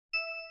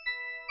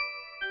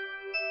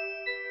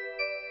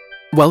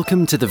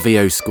Welcome to the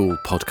VO School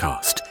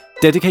podcast,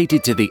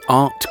 dedicated to the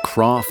art,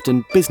 craft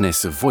and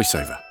business of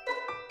voiceover.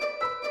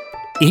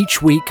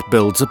 Each week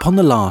builds upon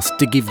the last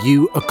to give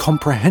you a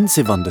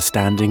comprehensive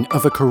understanding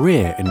of a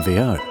career in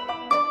VO.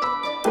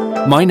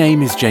 My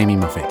name is Jamie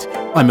Muffett.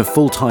 I'm a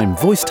full-time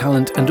voice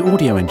talent and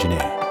audio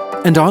engineer,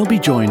 and I'll be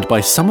joined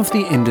by some of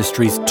the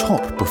industry's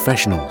top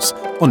professionals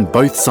on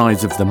both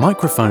sides of the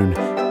microphone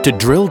to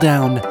drill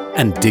down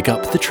and dig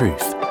up the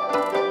truth.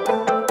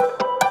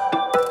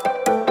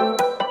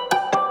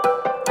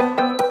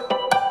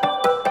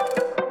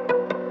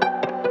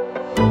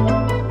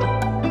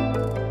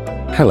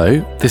 Hello,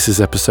 this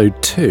is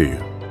episode 2.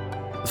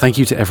 Thank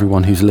you to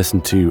everyone who's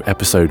listened to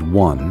episode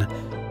 1.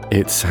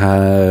 It's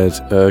had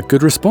a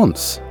good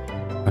response.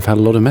 I've had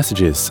a lot of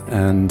messages,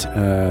 and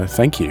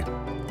thank you.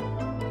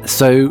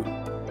 So,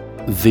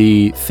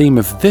 the theme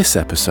of this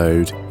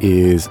episode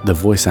is the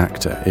voice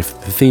actor. If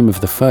the theme of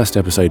the first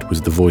episode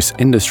was the voice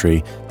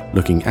industry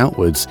looking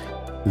outwards,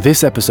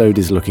 this episode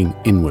is looking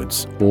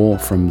inwards, or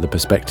from the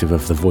perspective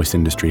of the voice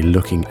industry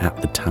looking at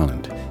the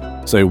talent.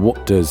 So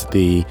what does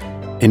the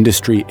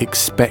industry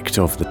expect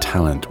of the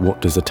talent?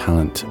 What does the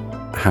talent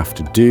have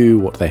to do?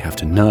 What do they have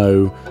to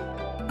know?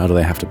 How do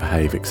they have to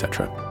behave,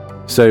 etc.?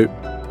 So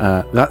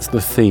that's the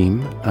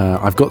theme.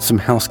 I've got some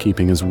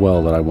housekeeping as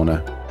well that I want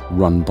to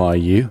run by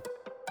you.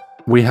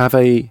 We have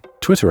a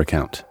Twitter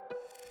account.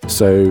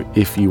 So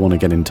if you want to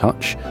get in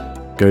touch,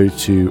 go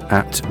to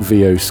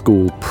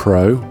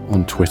 @VOSchoolPro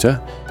on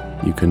Twitter.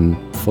 You can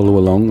follow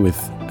along with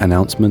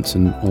announcements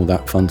and all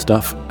that fun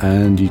stuff,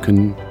 and you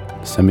can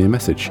send me a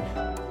message.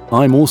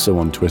 I'm also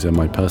on Twitter.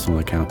 My personal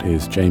account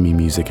is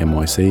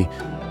JamieMusicNYC.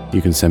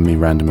 You can send me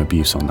random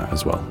abuse on that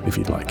as well, if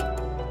you'd like.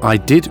 I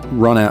did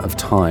run out of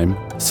time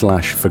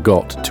 /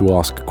 forgot to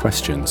ask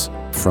questions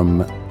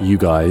from you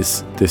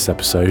guys this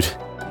episode.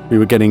 We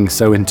were getting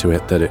so into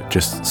it that it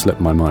just slipped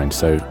my mind,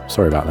 so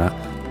sorry about that.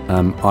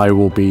 I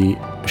will be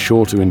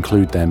sure to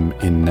include them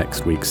in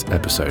next week's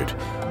episode.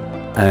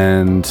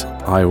 And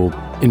I will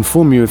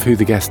inform you of who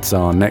the guests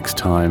are next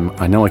time.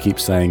 I know I keep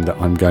saying that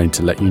I'm going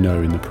to let you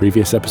know in the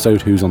previous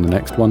episode who's on the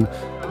next one,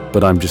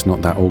 but I'm just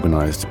not that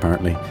organised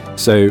apparently.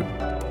 So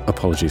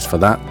apologies for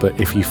that, but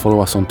if you follow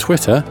us on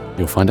Twitter,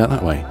 you'll find out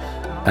that way.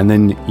 And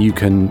then you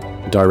can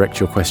direct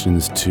your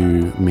questions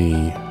to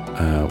me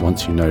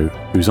once you know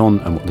who's on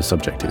and what the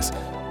subject is.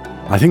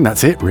 I think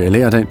that's it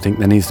really. I don't think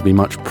there needs to be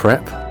much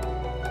prep.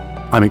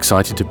 I'm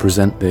excited to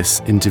present this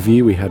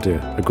interview. We had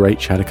a great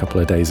chat a couple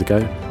of days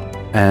ago,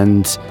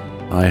 and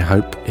I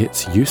hope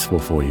it's useful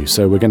for you.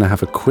 So we're going to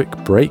have a quick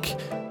break,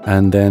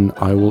 and then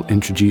I will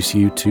introduce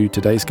you to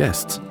today's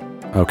guests.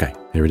 Okay,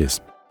 here it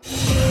is.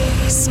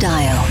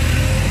 Style.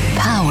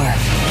 Power.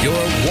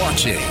 You're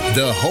watching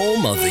the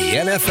home of the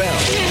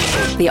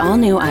NFL. The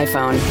all-new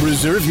iPhone.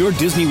 Reserve your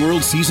Disney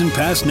World season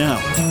pass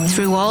now.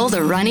 Through all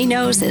the runny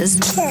noses,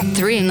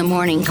 3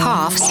 a.m.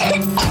 coughs.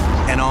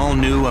 An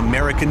all-new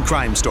American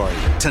Crime Story,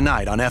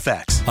 tonight on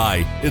FX.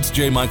 Hi, it's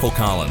J. Michael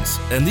Collins,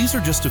 and these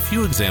are just a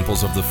few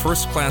examples of the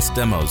first-class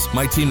demos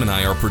my team and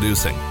I are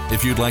producing.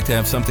 If you'd like to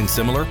have something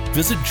similar,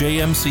 visit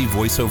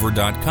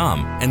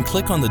jmcvoiceover.com and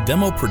click on the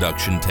Demo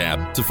Production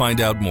tab to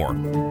find out more.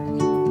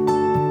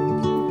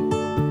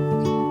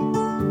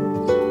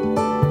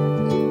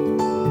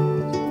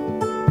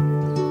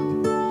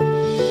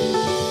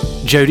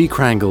 Jodie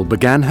Krangle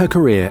began her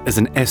career as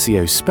an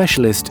SEO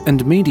specialist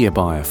and media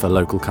buyer for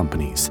local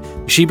companies.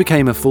 She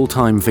became a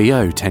full-time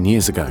VO 10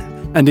 years ago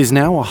and is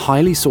now a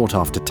highly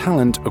sought-after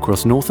talent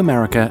across North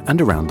America and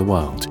around the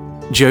world.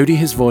 Jodie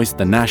has voiced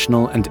the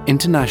national and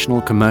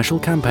international commercial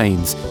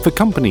campaigns for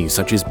companies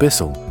such as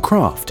Bissell,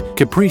 Kraft,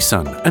 Capri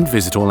Sun, and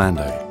Visit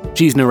Orlando.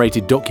 She's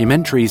narrated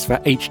documentaries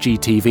for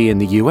HGTV in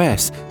the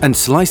US and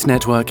Slice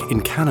Network in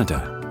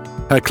Canada.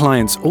 Her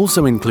clients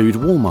also include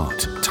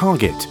Walmart,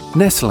 Target,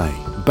 Nestlé,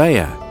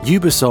 Bayer,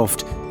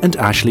 Ubisoft, and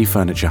Ashley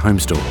Furniture Home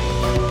Store.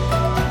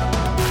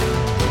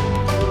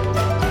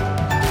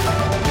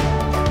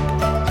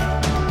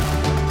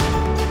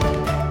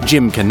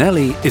 Jim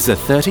Kennelly is a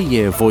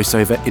 30-year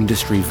voiceover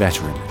industry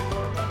veteran.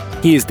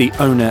 He is the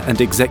owner and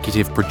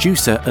executive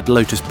producer at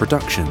Lotus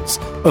Productions,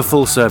 a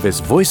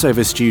full-service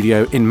voiceover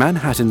studio in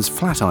Manhattan's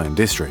Flatiron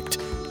District.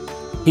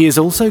 He is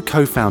also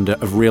co-founder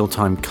of Real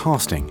Time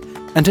Casting,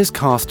 and has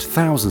cast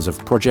thousands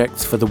of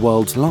projects for the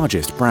world's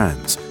largest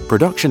brands,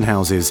 production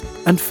houses,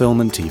 and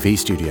film and TV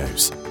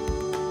studios.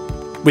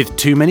 With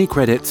too many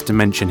credits to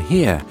mention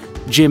here,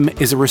 Jim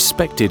is a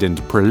respected and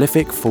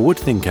prolific forward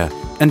thinker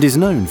and is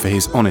known for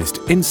his honest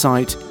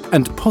insight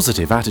and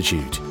positive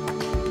attitude.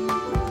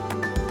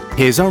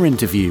 Here's our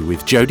interview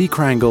with Jodie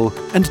Krangle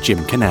and Jim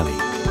Kennelly.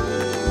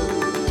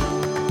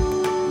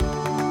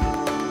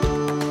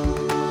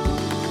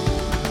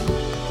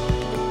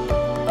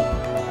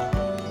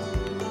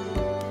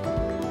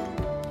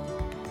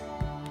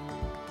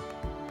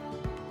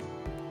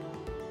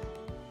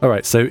 All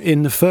right, so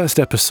in the first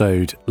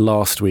episode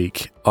last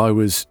week, I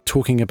was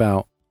talking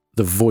about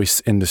the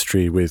voice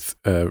industry with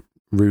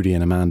Rudy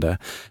and Amanda,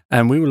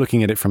 and we were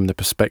looking at it from the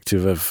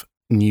perspective of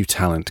new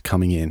talent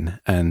coming in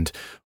and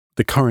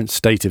the current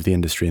state of the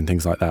industry and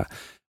things like that.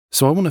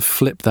 So I want to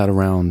flip that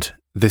around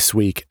this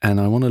week, and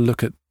I want to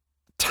look at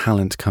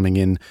talent coming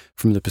in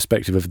from the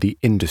perspective of the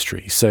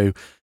industry. So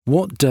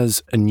what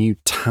does a new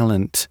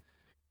talent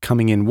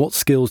coming in, what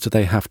skills do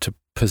they have to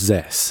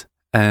possess?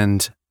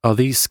 And are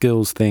these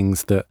skills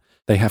things that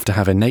they have to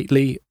have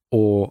innately,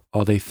 or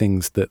are they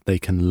things that they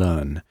can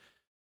learn?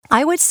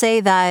 I would say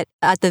that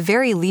at the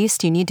very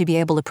least, you need to be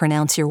able to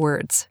pronounce your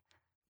words.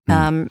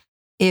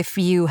 If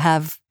you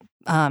have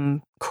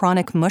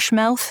chronic mush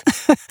mouth,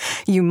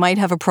 you might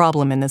have a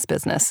problem in this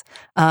business.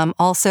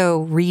 Also,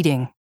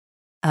 reading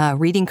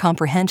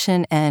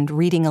comprehension and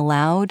reading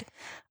aloud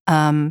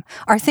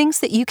are things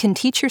that you can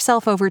teach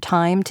yourself over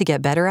time to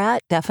get better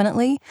at,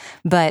 definitely.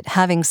 But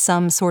having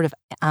some sort of,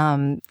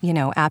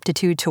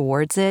 aptitude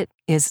towards it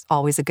is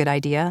always a good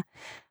idea.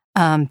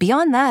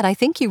 Beyond that, I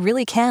think you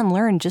really can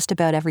learn just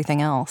about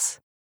everything else.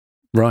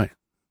 Right.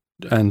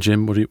 And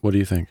Jim, what do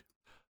you think?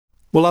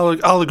 Well,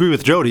 I'll agree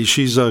with Jody.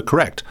 She's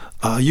correct.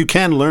 You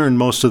can learn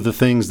most of the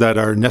things that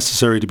are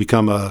necessary to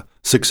become a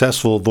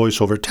successful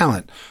voiceover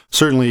talent.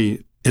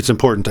 Certainly, it's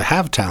important to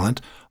have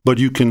talent, but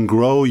you can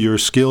grow your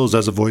skills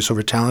as a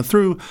voiceover talent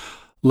through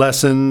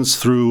lessons,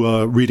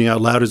 through reading out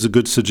loud is a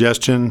good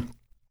suggestion.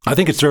 I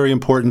think it's very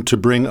important to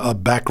bring a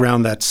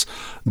background that's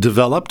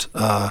developed,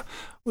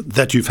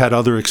 that you've had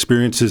other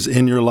experiences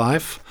in your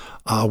life.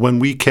 When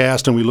we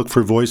cast and we look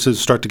for voices,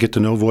 start to get to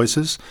know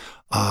voices,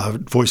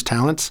 voice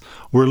talents,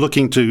 we're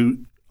looking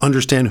to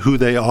understand who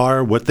they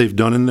are, what they've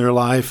done in their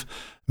life.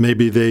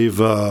 Maybe they've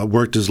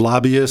worked as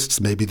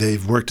lobbyists. Maybe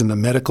they've worked in the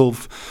medical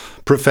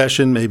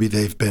profession. Maybe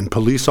they've been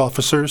police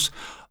officers.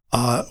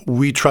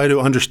 We try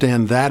to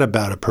understand that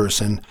about a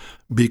person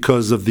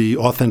because of the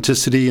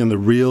authenticity and the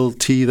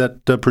reality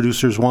that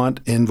producers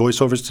want in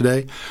voiceovers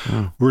today.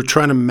 We're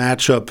trying to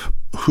match up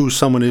who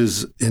someone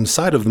is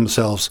inside of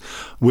themselves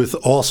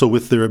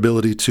with their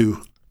ability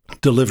to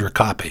deliver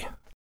copy.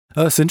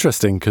 That's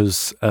interesting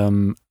because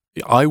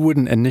I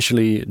wouldn't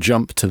initially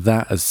jump to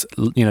that as,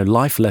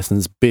 life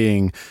lessons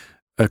being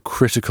a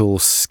critical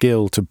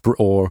skill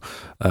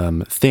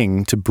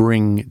thing to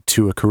bring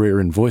to a career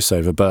in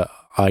voiceover, but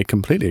I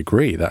completely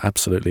agree. That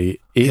absolutely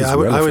is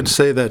relevant. I would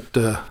say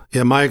that,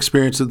 my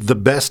experience, the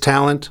best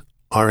talent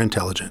are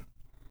intelligent.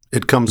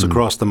 It comes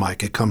across the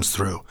mic. It comes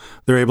through.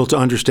 They're able to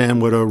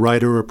understand what a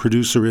writer or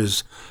producer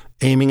is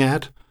aiming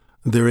at.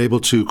 They're able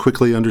to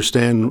quickly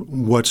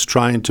understand what's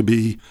trying to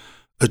be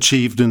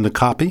achieved in the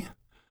copy.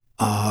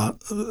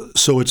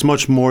 So it's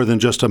much more than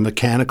just a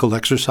mechanical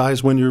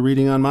exercise when you're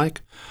reading on mic.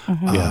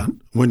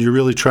 When you're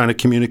really trying to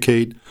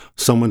communicate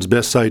someone's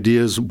best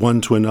ideas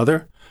one to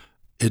another,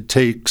 it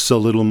takes a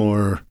little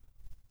more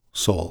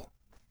soul.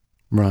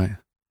 Right.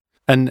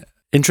 And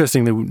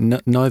interestingly,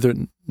 neither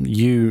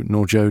you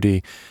nor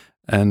Jody,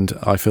 and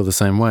I feel the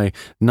same way,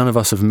 none of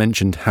us have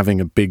mentioned having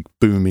a big,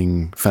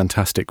 booming,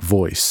 fantastic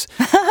voice.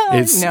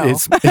 It's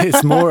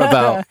more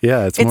about,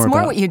 it's more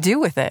about what you do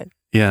with it.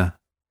 Yeah.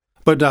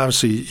 But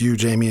obviously, you,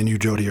 Jamie, and you,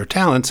 Jody, are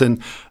talents,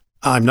 and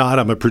I'm not.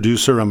 I'm a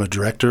producer. I'm a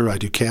director. I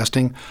do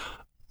casting.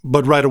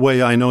 But right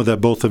away, I know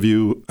that both of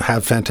you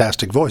have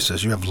fantastic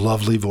voices. You have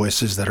lovely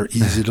voices that are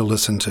easy to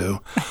listen to.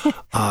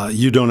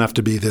 You don't have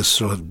to be this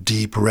sort of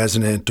deep,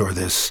 resonant, or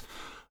this,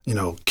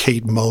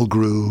 Kate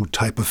Mulgrew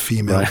type of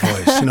female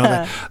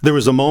voice. There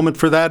was a moment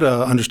for that.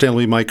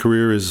 Understandably, my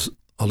career is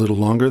a little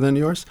longer than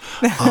yours.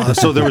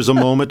 So there was a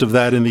moment of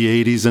that in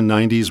the 80s and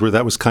 90s where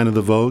that was kind of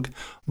the vogue.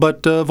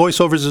 But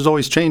voiceovers is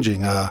always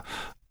changing.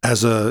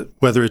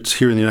 Whether it's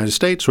here in the United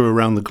States or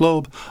around the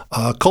globe,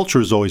 culture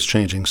is always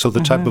changing. So the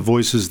type of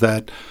voices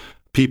that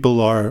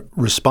people are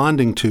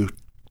responding to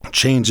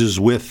changes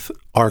with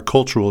our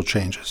cultural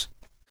changes.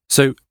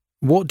 So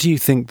what do you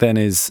think then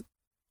is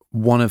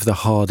one of the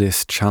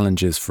hardest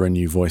challenges for a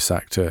new voice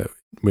actor?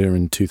 We're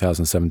in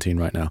 2017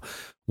 right now.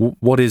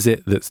 What is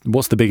it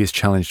what's the biggest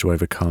challenge to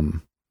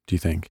overcome, do you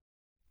think?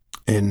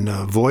 In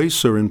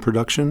voice or in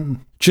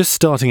production? Just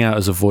starting out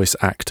as a voice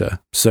actor.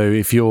 So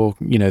if you're,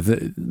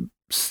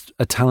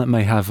 a talent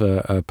may have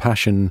a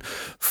passion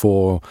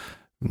for,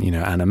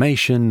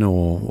 animation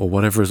or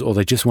whatever, or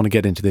they just want to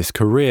get into this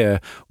career.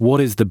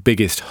 What is the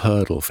biggest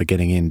hurdle for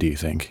getting in, do you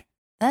think?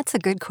 That's a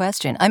good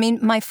question. I mean,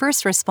 my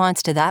first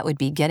response to that would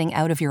be getting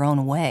out of your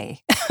own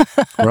way.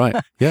 Right,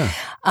 yeah.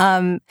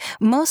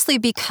 Mostly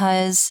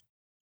because,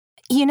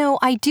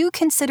 I do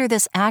consider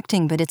this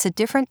acting, but it's a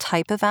different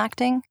type of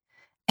acting.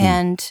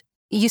 And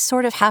you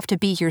sort of have to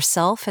be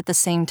yourself at the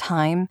same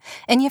time.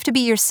 And you have to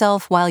be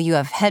yourself while you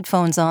have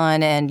headphones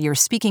on and you're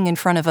speaking in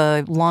front of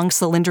a long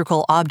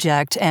cylindrical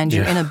object and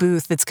you're in a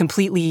booth that's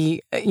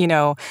completely,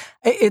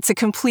 it's a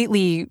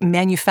completely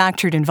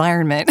manufactured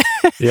environment.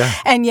 Yeah.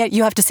 And yet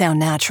you have to sound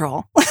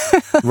natural.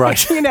 Right.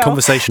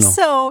 Conversational.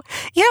 So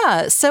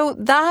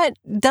that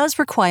does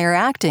require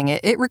acting.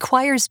 It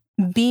requires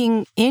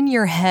being in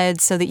your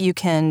head so that you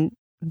can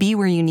be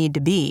where you need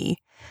to be.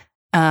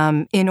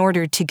 In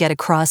order to get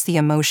across the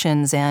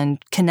emotions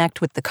and connect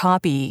with the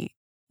copy,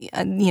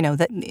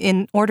 that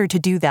in order to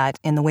do that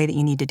in the way that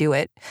you need to do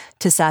it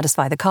to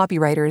satisfy the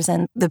copywriters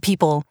and the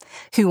people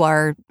who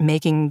are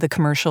making the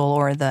commercial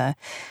or the,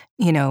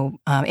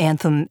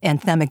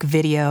 anthemic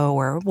video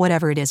or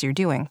whatever it is you're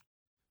doing.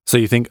 So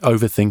you think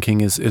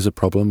overthinking is a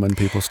problem when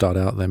people start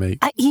out?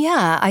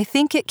 I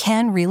think it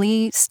can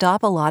really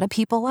stop a lot of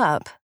people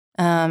up.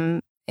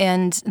 And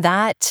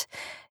that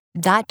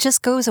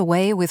just goes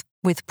away with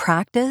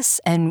practice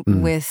and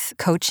with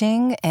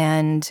coaching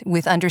and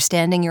with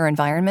understanding your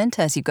environment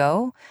as you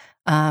go.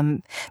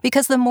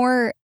 Because the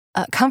more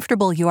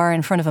comfortable you are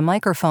in front of a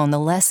microphone, the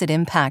less it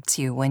impacts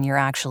you when you're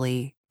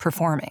actually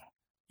performing.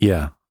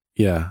 Yeah.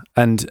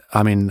 And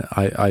I mean,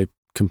 I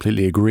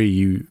completely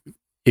agree.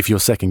 If you're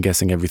second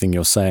guessing everything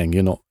you're saying,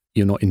 you're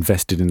not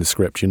invested in the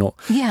script. You're not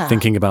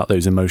thinking about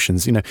those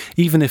emotions.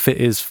 Even if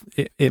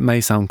it may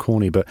sound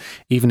corny, but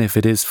even if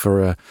it is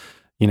for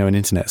an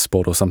internet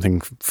spot or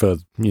something for,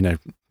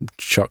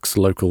 Chuck's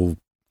local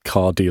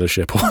car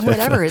dealership or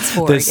whatever it's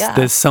for.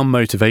 There's some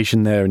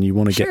motivation there, and you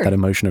want to get that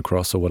emotion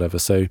across or whatever.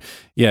 So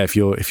yeah, if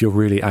you're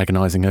really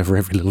agonizing over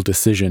every little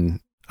decision,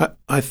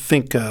 I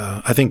think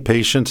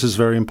patience is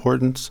very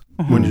important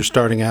when you're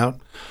starting out.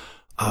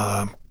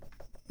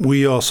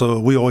 We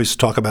always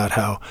talk about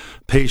how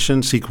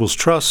patience equals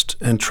trust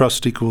and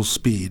trust equals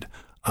speed.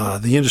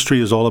 The industry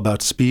is all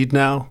about speed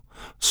now.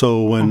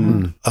 So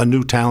when a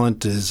new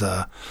talent is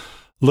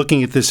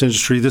looking at this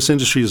industry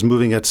is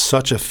moving at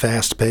such a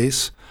fast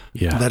pace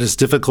that it's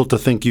difficult to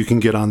think you can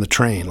get on the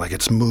train. Like,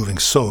 it's moving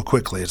so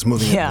quickly. It's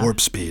moving at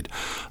warp speed.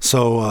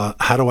 So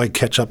how do I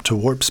catch up to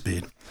warp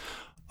speed?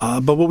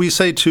 But what we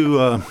say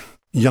to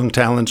young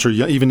talents or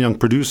even young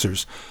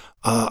producers,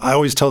 I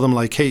always tell them,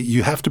 like, hey,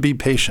 you have to be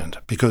patient,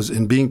 because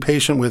in being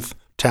patient with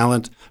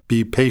talent,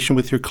 be patient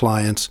with your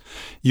clients,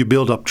 you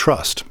build up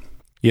trust.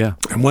 Yeah.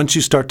 And once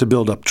you start to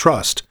build up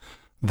trust,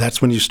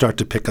 that's when you start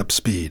to pick up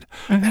speed.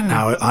 And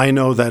now I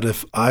know that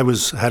if I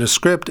had a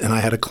script and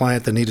I had a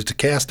client that needed to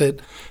cast it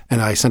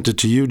and I sent it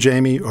to you,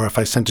 Jamie, or if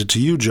I sent it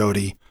to you,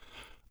 Jody,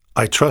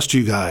 I trust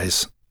you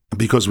guys,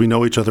 because we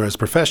know each other as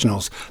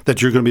professionals,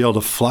 that you're going to be able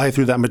to fly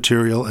through that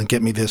material and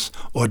get me this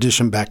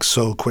audition back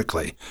so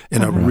quickly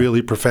in a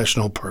really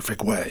professional,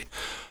 perfect way.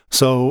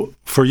 So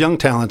for young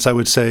talents, I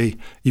would say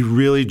you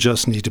really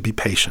just need to be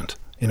patient.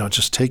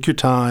 Just take your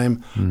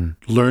time,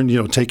 learn,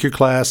 take your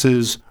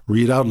classes,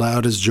 read out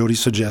loud, as Jody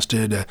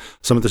suggested,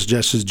 some of the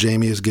suggestions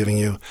Jamie is giving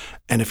you.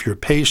 And if you're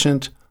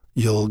patient,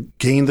 you'll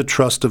gain the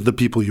trust of the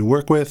people you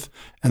work with,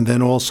 and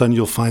then all of a sudden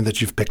you'll find that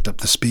you've picked up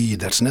the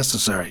speed that's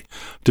necessary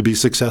to be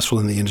successful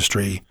in the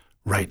industry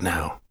right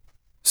now.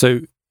 So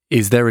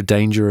is there a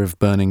danger of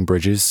burning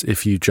bridges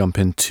if you jump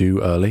in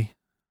too early?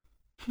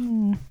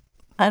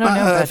 I don't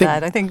know about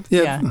that. I think,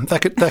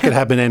 that could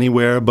happen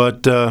anywhere.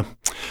 But,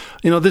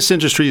 this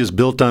industry is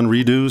built on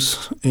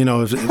redos.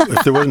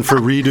 If there wasn't for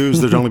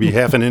redos, there'd only be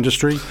half an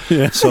industry.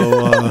 Yeah.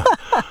 So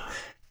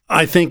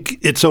I think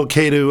it's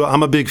okay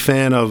I'm a big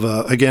fan of,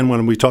 again,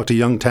 when we talk to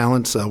young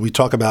talents, we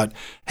talk about,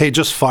 hey,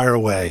 just fire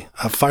away.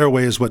 Fire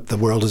away is what the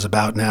world is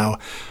about now.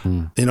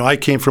 I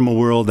came from a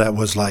world that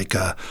was like,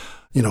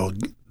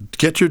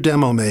 get your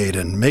demo made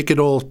and make it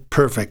all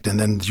perfect, and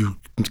then you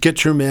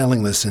get your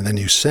mailing list, and then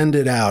you send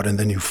it out, and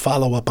then you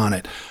follow up on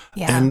it.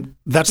 Yeah. And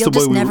that's the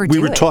way we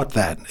were taught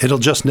that. It'll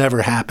just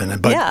never happen.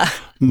 But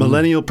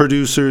millennial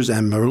producers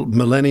and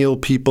millennial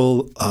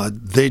people,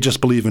 they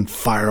just believe in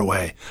fire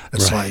away.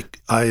 It's like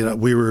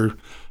we were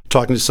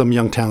talking to some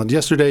young talent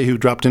yesterday who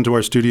dropped into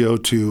our studio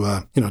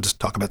to just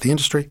talk about the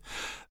industry.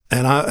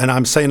 And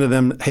I'm saying to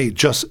them, hey,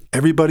 just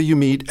everybody you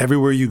meet,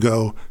 everywhere you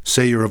go,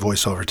 say you're a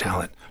voiceover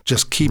talent.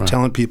 Just keep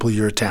telling people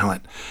you're a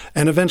talent.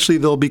 And eventually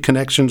there'll be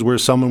connections where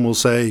someone will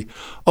say,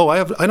 oh,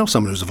 I know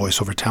someone who's a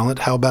voiceover talent.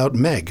 How about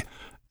Meg?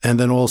 And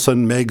then all of a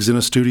sudden Meg's in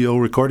a studio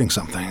recording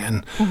something.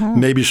 And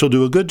maybe she'll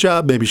do a good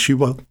job. Maybe she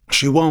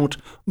won't.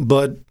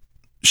 But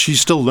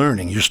she's still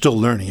learning. You're still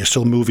learning. You're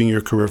still moving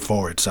your career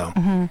forward. So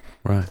kind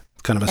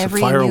of a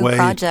fire away.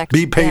 Project,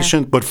 be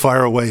patient, but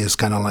fire away is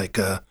kind of like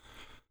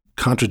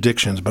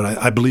contradictions. But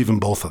I believe in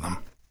both of them.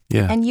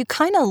 Yeah. And you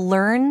kind of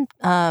learn,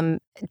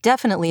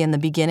 definitely in the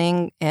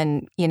beginning,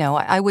 and,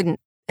 I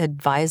wouldn't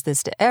advise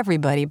this to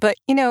everybody, but,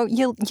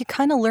 you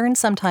kind of learn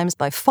sometimes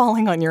by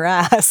falling on your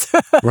ass.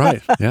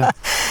 Right, yeah.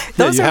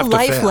 Those are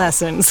life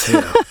lessons.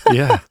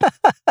 Yeah.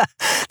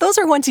 Those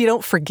are ones you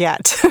don't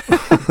forget.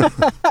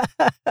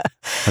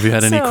 Have you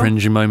had any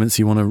cringy moments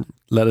you want to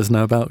let us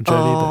know about,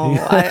 Jody?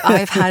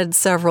 I've had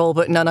several,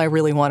 but none I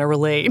really want to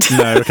relate.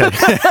 No, okay.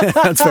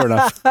 That's fair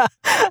enough.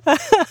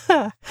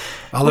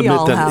 I'll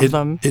admit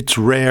that it's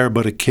rare,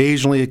 but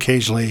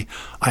occasionally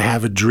I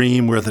have a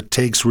dream where the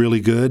take's really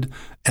good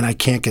and I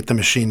can't get the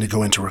machine to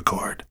go into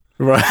record.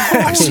 Right.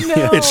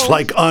 It's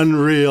like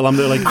unreal. I'm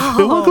there like,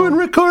 we'll go and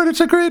record.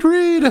 It's a great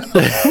read.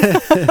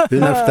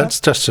 That's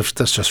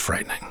just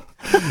frightening.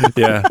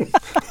 Yeah.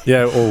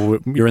 Or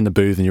you're in the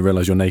booth and you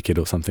realize you're naked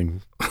or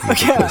something.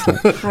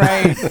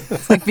 Right.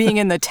 It's like being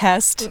in the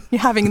test,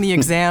 having the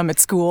exam at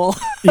school.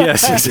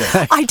 Yes,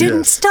 exactly. I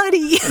didn't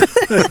study.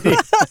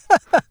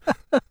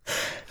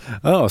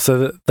 Oh,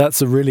 so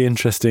that's a really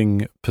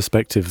interesting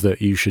perspective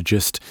that you should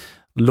just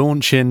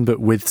launch in, but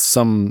with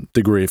some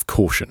degree of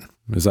caution.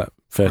 Is that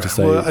fair to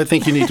say? Well, I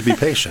think you need to be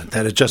patient,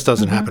 that it just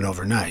doesn't happen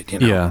overnight.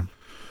 Yeah.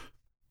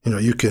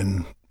 You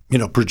can,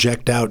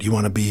 project out, you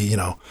want to be,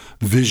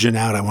 vision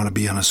out, I want to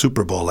be on a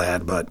Super Bowl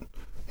ad, but,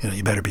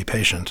 you better be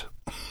patient.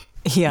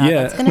 Yeah.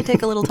 It's going to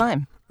take a little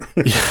time.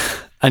 Yeah.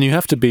 And you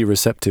have to be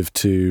receptive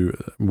to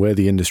where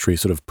the industry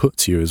sort of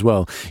puts you as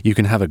well. You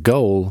can have a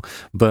goal,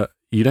 but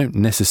you don't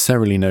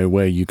necessarily know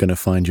where you're going to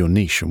find your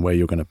niche and where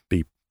you're going to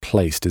be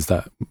placed.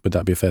 Would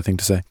that be a fair thing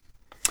to say?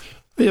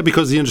 Yeah,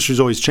 because the industry is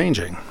always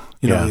changing.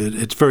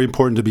 It's very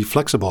important to be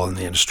flexible in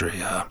the industry.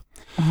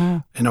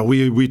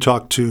 We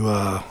talk to,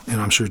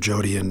 and I'm sure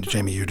Jody and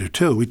Jamie, you do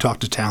too. We talk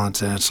to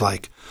talents, and it's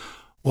like,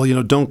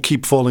 well, don't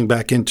keep falling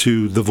back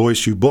into the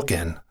voice you book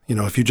in.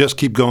 If you just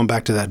keep going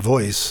back to that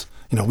voice,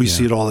 we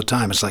see it all the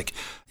time. It's like,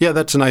 yeah,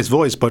 that's a nice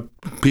voice, but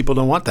people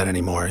don't want that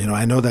anymore.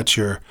 I know that's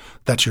your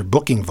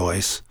booking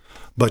voice,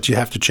 but you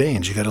have to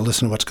change. You got to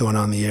listen to what's going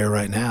on in the air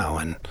right now,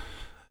 and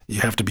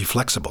you have to be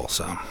flexible.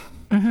 So.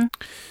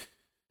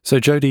 So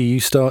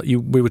Jody,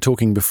 we were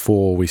talking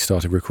before we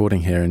started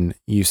recording here, and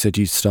you said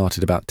you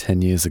started about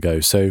 10 years ago.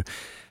 So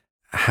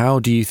how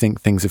do you think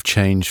things have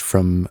changed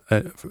from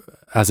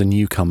as a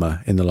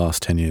newcomer in the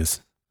last 10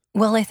 years?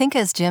 Well, I think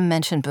as Jim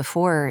mentioned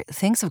before,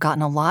 things have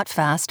gotten a lot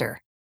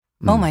faster.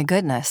 Oh my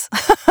goodness.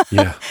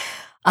 Yeah.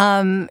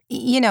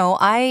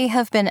 I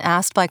have been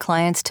asked by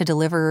clients to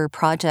deliver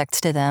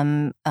projects to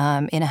them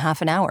in a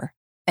half an hour.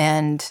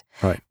 And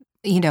right.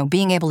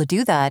 Being able to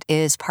do that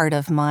is part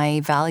of my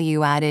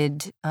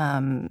value-added,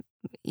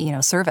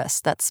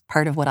 service. That's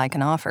part of what I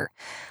can offer.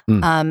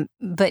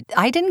 But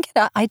I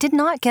did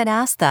not get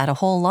asked that a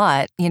whole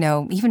lot,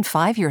 even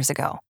 5 years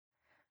ago.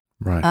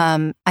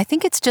 Right. I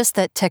think it's just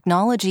that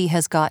technology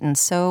has gotten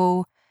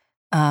so,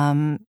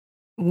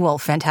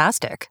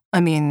 fantastic.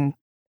 I mean,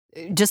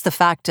 just the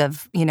fact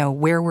of,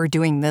 where we're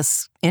doing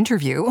this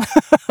interview.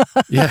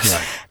 Yes.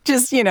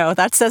 Just,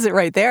 that says it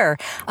right there.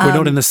 We're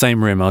not in the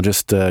same room. I'll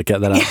just get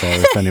that out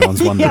there if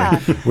anyone's wondering. Yeah.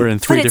 We're in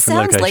three different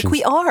locations. It sounds like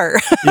we are.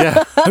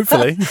 Yeah,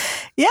 hopefully.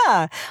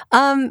 Yeah.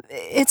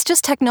 It's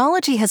just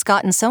technology has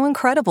gotten so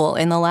incredible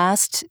in the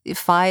last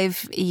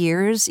 5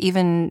 years,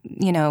 even,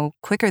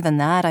 quicker than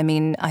that. I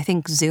mean, I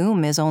think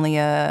Zoom is only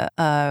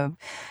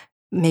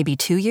maybe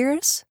 2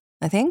 years,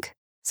 I think,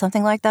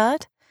 something like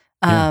that.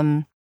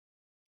 Yeah.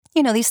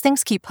 These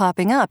things keep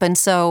popping up. And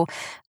so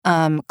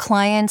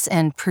clients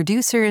and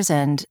producers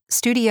and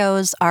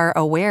studios are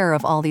aware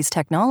of all these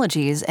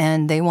technologies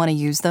and they want to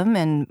use them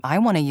and I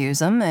want to use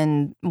them.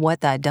 And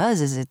what that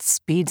does is it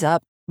speeds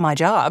up my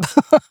job.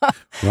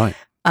 Right.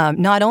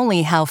 Not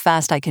only how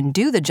fast I can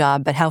do the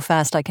job, but how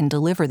fast I can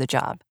deliver the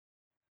job.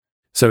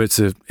 So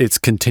it's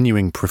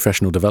continuing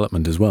professional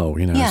development as well,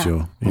 as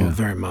you're... Yeah. Oh,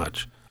 very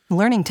much.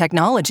 Learning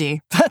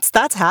technology.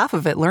 That's half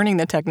of it, learning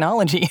the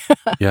technology.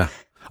 Yeah.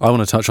 I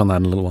want to touch on that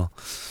in a little while.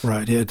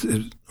 Right.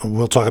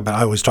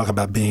 I always talk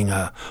about being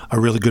a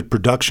really good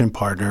production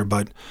partner,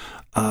 but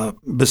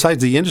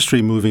besides the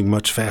industry moving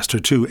much faster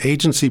too,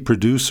 agency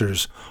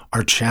producers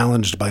are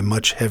challenged by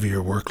much heavier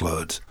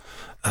workloads.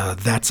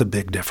 That's a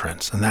big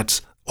difference. And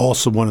that's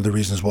also one of the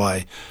reasons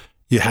why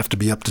you have to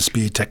be up to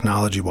speed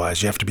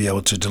technology-wise. You have to be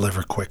able to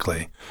deliver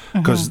quickly.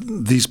 Because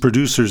these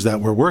producers that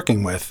we're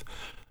working with,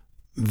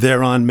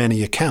 they're on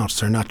many accounts.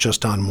 They're not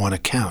just on one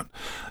account.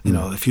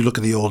 If you look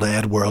at the old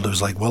ad world, it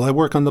was like, well, I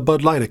work on the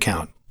Bud Light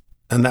account.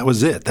 And that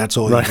was it. That's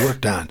all you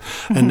worked on.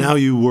 And now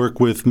you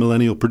work with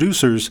millennial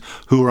producers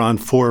who are on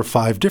 4 or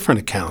 5 different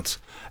accounts.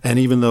 And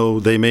even though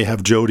they may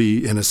have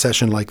Jody in a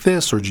session like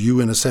this or you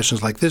in a session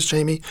like this,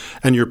 Jamie,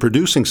 and you're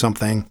producing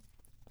something,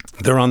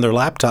 they're on their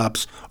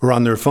laptops or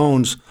on their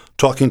phones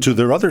talking to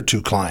their other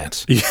 2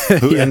 clients.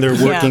 And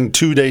they're working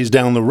 2 days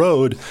down the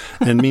road.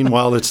 And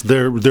meanwhile,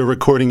 they're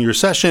recording your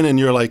session and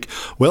you're like,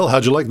 well,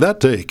 how'd you like that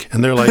take?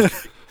 And they're like,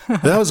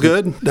 that was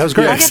good. That was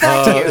great.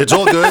 It's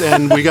all good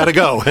and we got to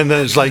go. And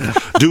then it's like,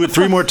 do it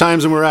 3 more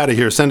times and we're out of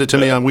here. Send it to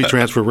me on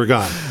WeTransfer. We're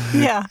gone.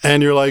 Yeah.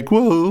 And you're like,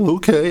 whoa,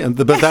 okay.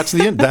 But that's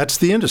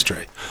the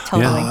industry.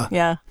 Totally.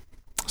 Yeah.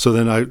 So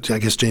then I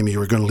guess, Jamie, you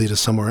were going to lead us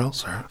somewhere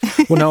else? Or?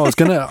 Well, no,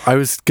 I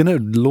was gonna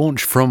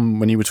launch from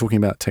when you were talking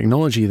about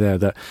technology there,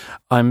 that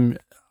I'm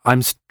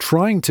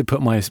trying to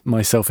put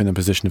myself in the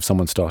position of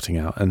someone starting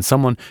out and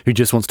someone who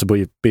just wants to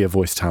be a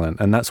voice talent.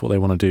 And that's what they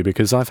want to do,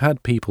 because I've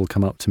had people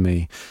come up to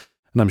me,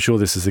 and I'm sure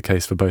this is the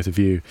case for both of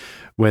you,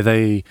 where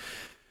they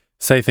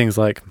say things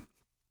like,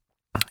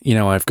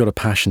 I've got a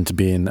passion to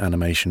be in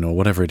animation or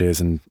whatever it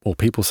is, or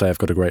people say I've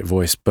got a great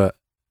voice,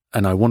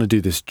 and I want to do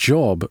this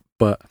job,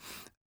 but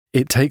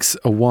it takes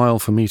a while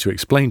for me to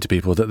explain to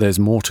people that there's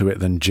more to it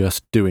than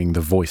just doing the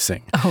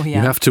voicing. Oh, yeah.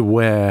 You have to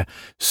wear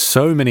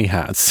so many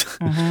hats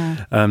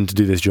to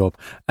do this job.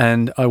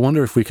 And I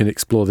wonder if we can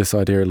explore this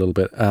idea a little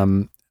bit.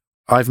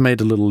 I've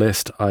made a little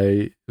list,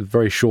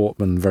 very short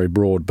and very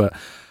broad, but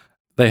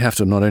they have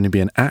to not only be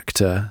an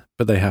actor,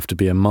 but they have to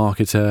be a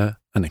marketer,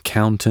 an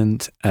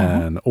accountant,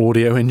 an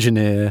audio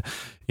engineer,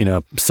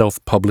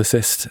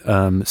 self-publicist,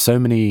 so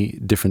many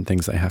different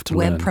things they have to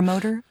learn. Web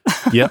promoter.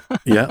 Yeah.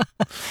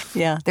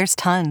 Yeah, there's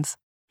tons.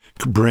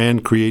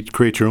 Brand,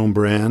 create your own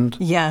brand.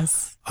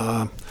 Yes.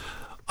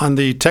 On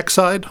the tech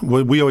side,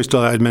 we always do,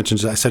 I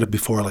said it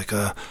before, like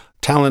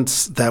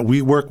talents that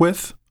we work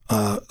with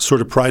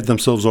sort of pride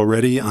themselves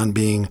already on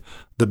being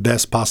the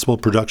best possible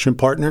production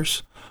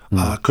partners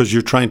because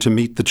you're trying to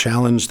meet the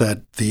challenge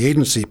that the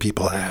agency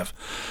people have.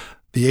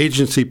 The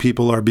agency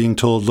people are being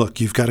told,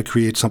 look, you've got to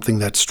create something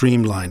that's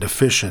streamlined,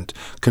 efficient,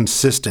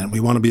 consistent. We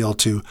want to be able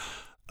to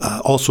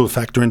also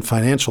factor in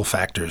financial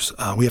factors.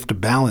 We have to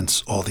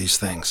balance all these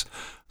things.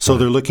 So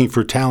they're looking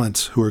for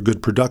talents who are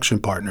good production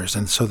partners.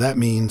 And so that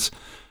means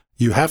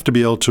you have to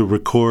be able to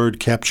record,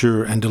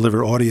 capture, and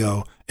deliver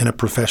audio in a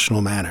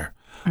professional manner.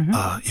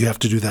 You have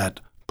to do that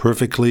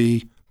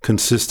perfectly,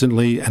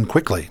 consistently, and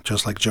quickly,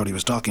 just like Jody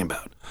was talking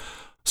about.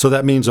 So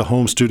that means a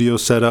home studio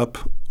setup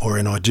or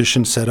an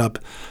audition setup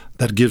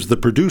that gives the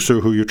producer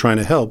who you're trying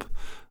to help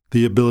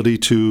the ability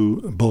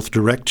to both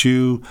direct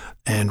you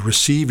and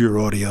receive your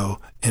audio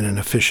in an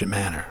efficient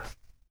manner.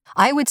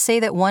 I would say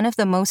that one of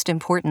the most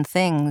important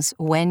things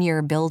when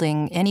you're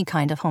building any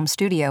kind of home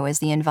studio is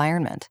the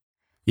environment.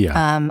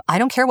 Yeah. I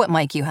don't care what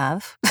mic you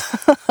have.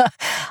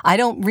 I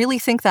don't really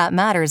think that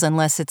matters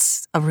unless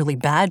it's a really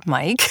bad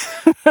mic.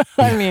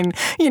 I mean,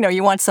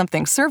 you want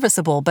something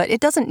serviceable, but it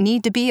doesn't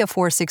need to be a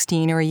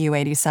 416 or a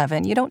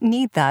U87. You don't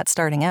need that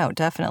starting out,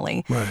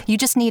 definitely. Right. You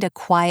just need a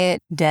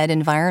quiet, dead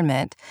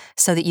environment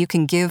so that you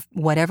can give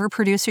whatever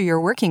producer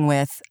you're working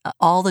with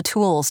all the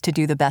tools to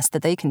do the best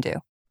that they can do.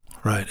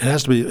 Right. It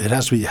has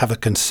to have a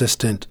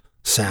consistent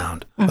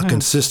sound, a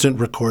consistent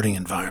recording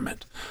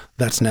environment.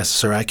 That's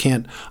necessary. I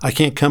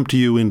can't come to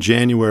you in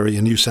January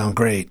and you sound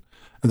great,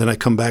 and then I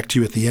come back to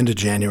you at the end of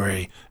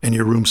January and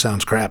your room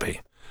sounds crappy.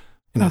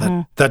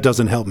 That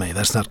doesn't help me.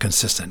 That's not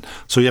consistent.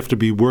 So you have to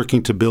be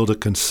working to build a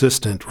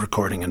consistent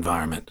recording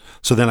environment.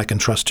 So then I can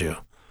trust you.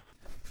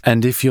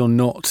 And if you're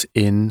not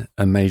in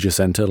a major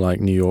center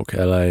like New York,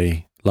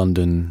 LA,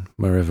 London,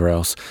 wherever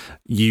else,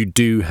 you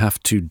do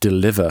have to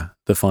deliver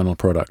the final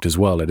product as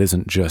well. It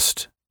isn't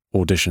just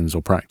auditions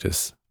or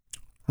practice.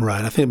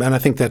 Right. I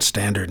think that's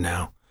standard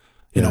now.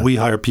 We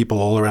hire people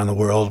all around the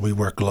world. We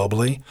work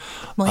globally.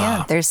 Well,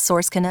 yeah, there's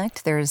Source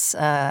Connect, there's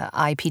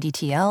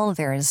IPDTL,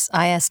 there's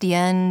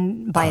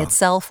ISDN by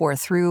itself or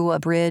through a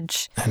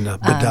bridge. And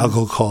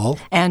Bidalgo Call.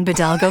 And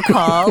Bidalgo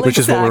Call, which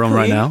is what we're on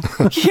right now.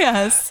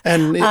 Yes.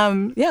 And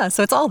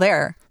so it's all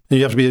there.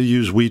 You have to be able to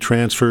use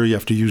WeTransfer. You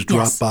have to use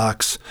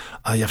Dropbox.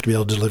 You have to be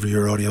able to deliver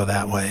your audio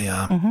that way.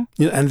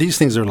 And these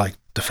things are like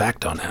de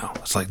facto now.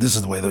 It's like this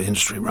is the way the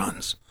industry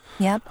runs.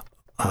 Yep.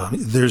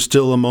 There's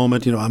still a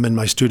moment, I'm in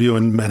my studio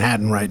in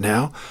Manhattan right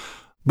now,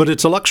 but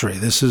it's a luxury.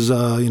 This is,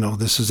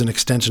 this is an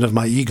extension of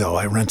my ego.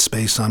 I rent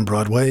space on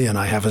Broadway and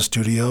I have a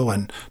studio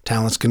and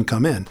talents can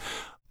come in.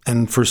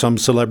 And for some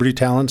celebrity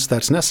talents,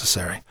 that's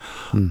necessary.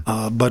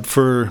 But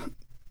for,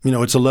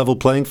 it's a level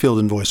playing field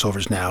in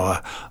voiceovers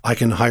now. I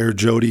can hire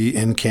Jody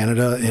in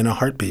Canada in a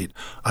heartbeat.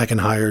 I can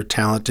hire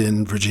talent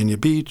in Virginia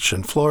Beach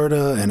and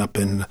Florida and up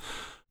in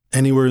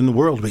anywhere in the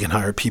world. We can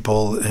hire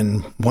people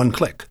in one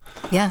click.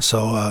 Yeah.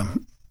 So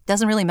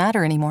doesn't really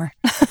matter anymore.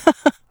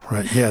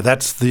 Right. Yeah.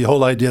 That's the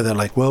whole idea that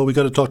we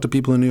got to talk to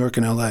people in New York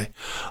and LA.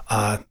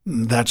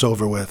 That's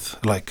over with.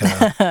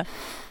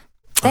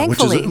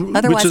 Thankfully,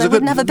 otherwise I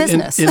wouldn't have a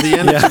business. In the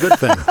end, it's a good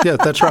thing. Yeah,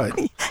 that's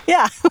right.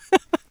 Yeah.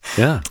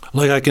 Yeah.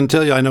 I can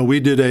tell you, I know we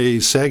did a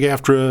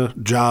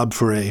SAG-AFTRA job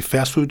for a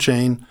fast food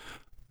chain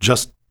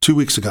just 2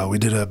 weeks ago. We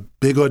did a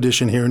big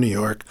audition here in New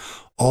York,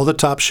 all the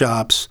top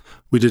shops.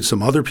 We did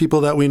some other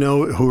people that we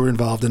know who were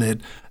involved in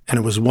it, and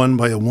it was won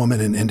by a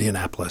woman in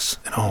Indianapolis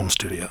in a home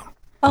studio.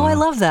 Oh, I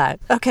love that.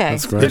 Okay.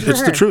 That's great.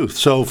 It's the truth.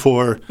 So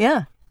for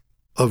a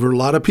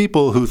lot of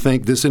people who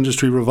think this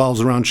industry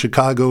revolves around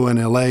Chicago and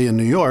LA and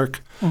New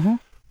York,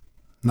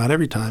 not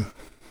every time.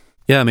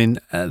 Yeah, I mean,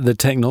 the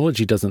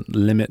technology doesn't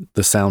limit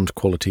the sound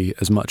quality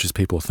as much as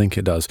people think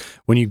it does.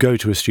 When you go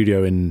to a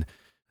studio in,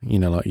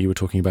 like you were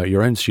talking about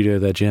your own studio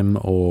there, Jim,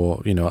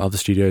 or, other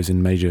studios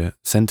in major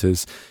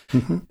centers,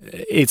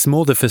 it's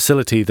more the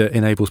facility that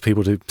enables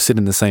people to sit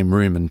in the same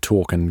room and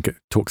talk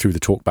through the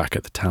talk back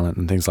at the talent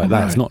and things like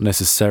that. It's not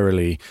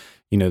necessarily,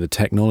 the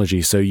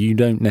technology. So you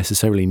don't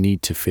necessarily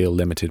need to feel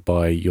limited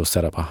by your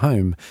setup at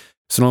home,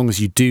 so long as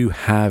you do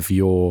have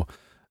your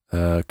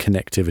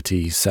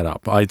connectivity set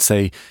up. I'd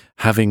say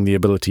having the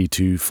ability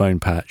to phone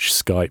patch,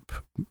 Skype,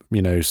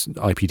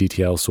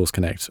 IPDTL, Source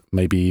Connect,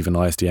 maybe even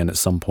ISDN at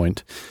some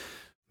point.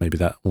 Maybe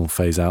that will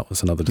phase out.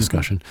 That's another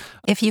discussion.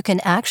 If you can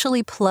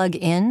actually plug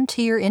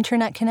into your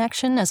internet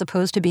connection as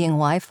opposed to being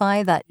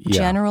Wi-Fi, that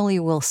generally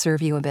will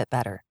serve you a bit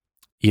better.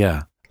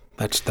 Yeah.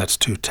 That's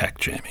too tech,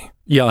 Jamie.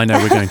 Yeah, I know.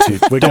 We're going to.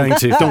 Don't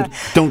geek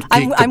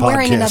the I'm podcast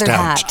wearing another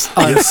out. hat.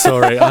 I'm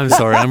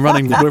sorry.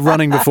 We're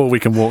running before we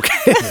can walk.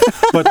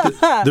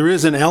 But there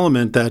is an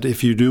element that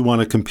if you do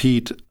want to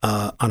compete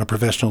on a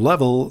professional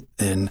level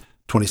in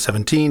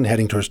 2017,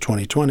 heading towards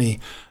 2020,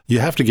 you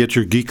have to get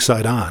your geek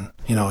side on.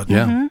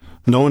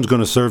 no one's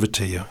going to serve it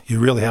to you. You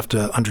really have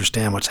to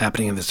understand what's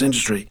happening in this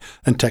industry.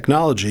 And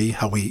technology,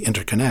 how we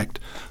interconnect,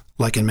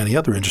 like in many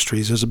other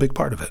industries, is a big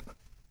part of it.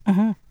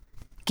 Mm-hmm.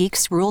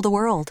 Geeks rule the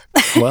world.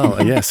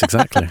 Well, yes,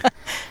 exactly.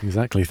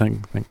 Exactly.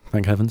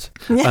 Thank heavens.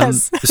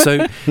 Yes.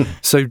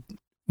 So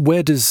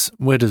where does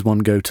one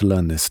go to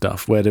learn this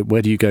stuff? Where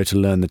do you go to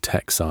learn the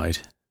tech side?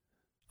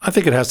 I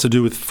think it has to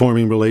do with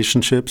forming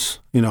relationships.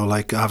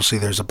 Like obviously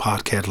there's a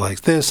podcast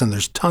like this, and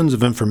there's tons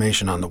of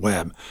information on the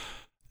web,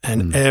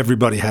 and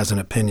everybody has an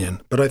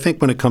opinion. But I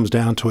think when it comes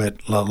down to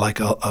it, like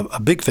a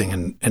big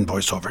thing in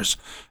voiceovers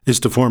is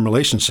to form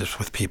relationships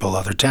with people,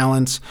 other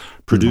talents,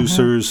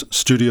 producers,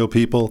 studio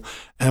people.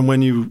 And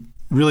when you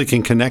really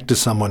can connect to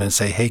someone and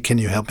say, hey, can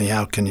you help me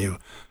out? Can you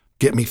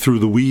get me through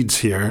the weeds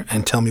here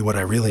and tell me what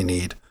I really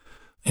need?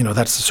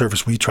 That's the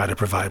service we try to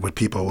provide with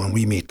people when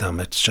we meet them.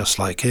 It's just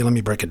like, hey, let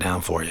me break it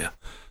down for you.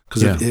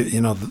 Because,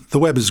 the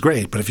web is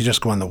great, but if you just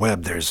go on the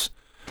web, there's,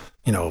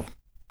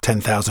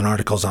 10,000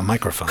 articles on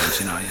microphones,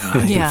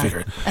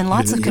 and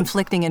lots of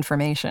conflicting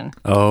information.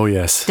 Oh,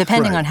 yes.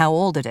 Depending on how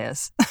old it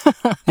is.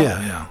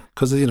 Yeah.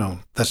 Because,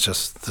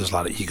 there's a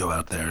lot of ego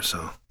out there.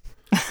 So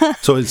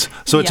it's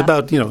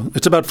about,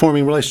 it's about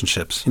forming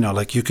relationships.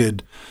 Like you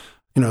could,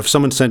 if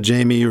someone sent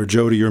Jamie or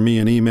Jody or me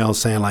an email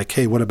saying like,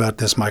 hey, what about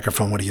this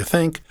microphone? What do you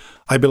think?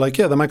 I'd be like,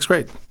 yeah, the mic's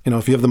great.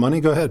 If you have the money,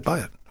 go ahead, buy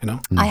it,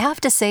 I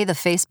have to say the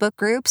Facebook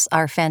groups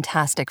are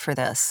fantastic for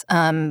this.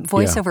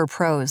 VoiceOver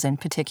Pros in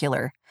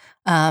particular,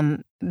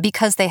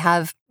 because they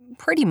have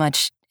pretty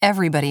much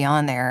everybody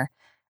on there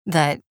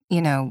that,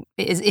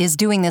 is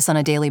doing this on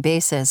a daily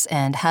basis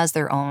and has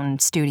their own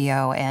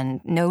studio and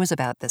knows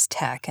about this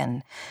tech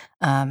and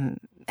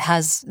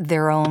has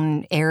their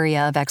own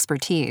area of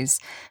expertise.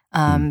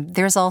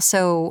 There's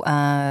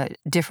also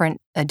different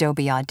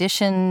Adobe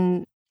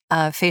Audition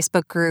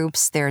Facebook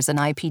groups. There's an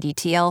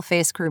IPDTL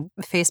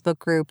Facebook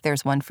group.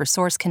 There's one for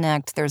Source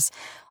Connect. There's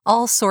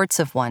all sorts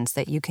of ones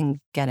that you can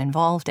get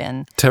involved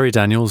in. Terry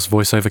Daniels'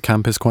 VoiceOver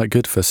Camp is quite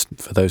good for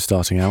those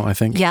starting out, I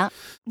think. Yeah,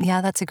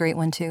 that's a great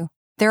one too.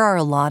 There are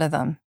a lot of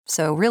them.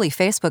 So really,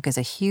 Facebook is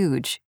a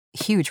huge,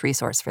 huge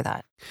resource for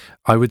that.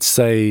 I would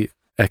say,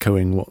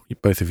 echoing what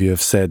both of you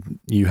have said,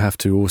 you have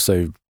to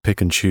also pick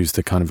and choose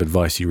the kind of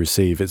advice you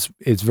receive.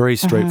 It's very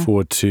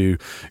straightforward to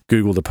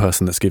Google the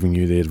person that's giving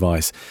you the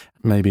advice.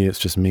 Maybe it's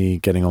just me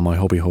getting on my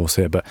hobby horse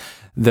here, but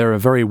there are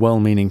very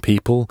well-meaning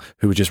people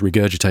who are just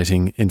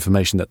regurgitating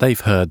information that they've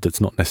heard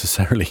that's not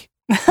necessarily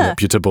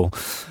reputable.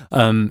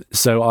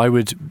 So I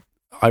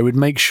would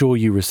make sure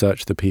you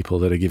research the people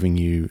that are giving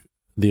you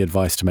the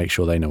advice to make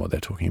sure they know what they're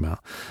talking about.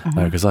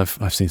 Because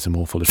I've seen some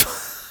awful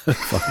advice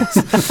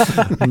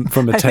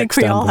from a tech standpoint. I think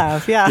we all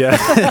have,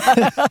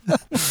 yeah.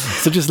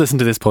 So just listen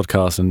to this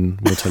podcast and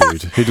we'll tell you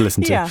who to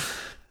listen to. Yeah.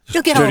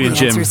 You'll get Jody all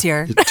the answers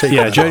here.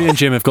 Yeah, Jody and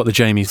Jim have got the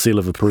Jamie seal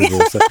of approval.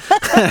 So.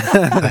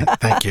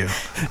 Thank you.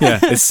 Yeah,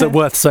 it's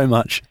worth so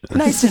much.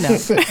 Nice to know.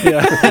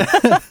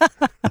 Yeah.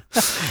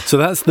 So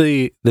that's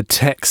the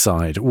tech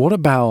side. What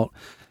about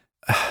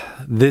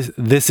this?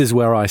 This is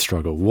where I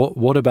struggle.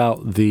 What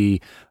about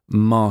the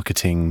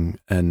marketing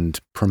and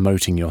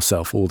promoting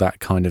yourself, all that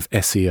kind of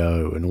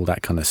SEO and all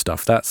that kind of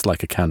stuff? That's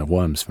like a can of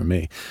worms for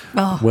me.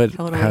 Oh,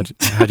 totally. How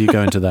do you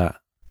go into that?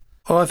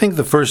 Well, I think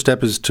the first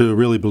step is to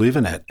really believe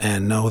in it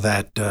and know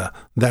that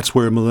that's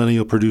where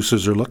millennial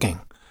producers are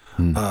looking.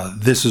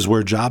 This is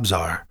where jobs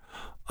are.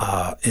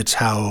 It's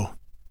how,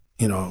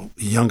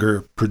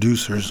 younger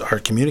producers are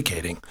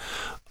communicating.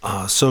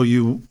 So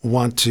you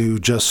want to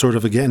just sort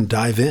of, again,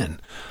 dive in.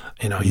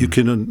 You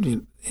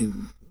can,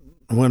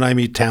 when I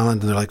meet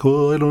talent and they're like,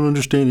 oh, I don't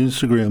understand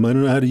Instagram. I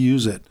don't know how to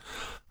use it.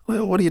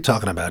 Well, what are you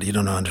talking about? You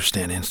don't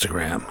understand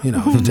Instagram.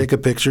 If you take a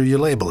picture, you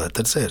label it.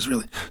 That's it. It's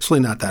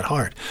really not that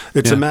hard.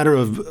 It's a matter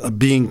of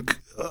being,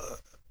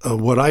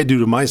 what I do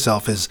to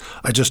myself is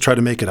I just try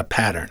to make it a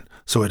pattern.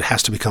 So it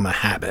has to become a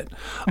habit.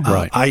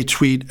 Right. I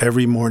tweet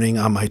every morning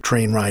on my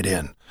train ride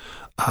in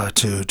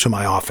to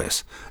my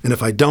office. And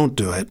if I don't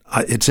do it,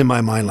 it's in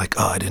my mind like,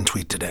 oh, I didn't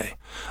tweet today.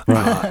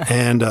 Right.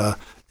 And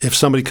if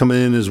somebody come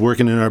in is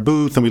working in our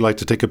booth and we like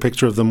to take a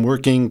picture of them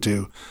working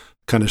to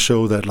kind of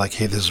show that like,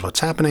 hey, this is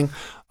what's happening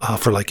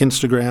for like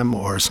Instagram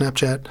or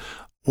Snapchat,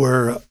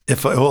 where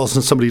if all of a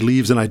sudden somebody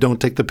leaves and I don't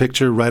take the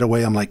picture right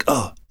away, I'm like,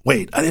 oh,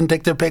 wait, I didn't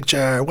take the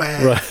picture.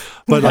 Wait. Right.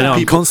 But I know,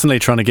 I'm constantly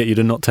trying to get you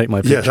to not take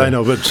my picture. Yeah, I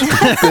know, but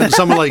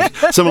someone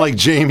like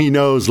Jamie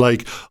knows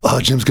like, oh,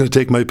 Jim's going to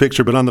take my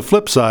picture. But on the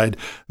flip side,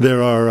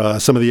 there are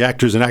some of the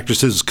actors and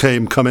actresses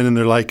come in and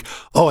they're like,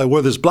 oh, I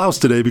wore this blouse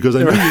today because I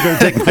knew you were going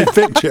to take my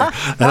picture.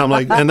 And I'm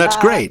like, and that's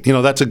great.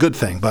 That's a good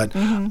thing. But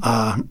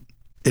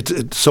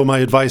so my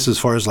advice as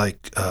far as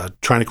like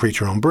trying to create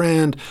your own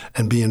brand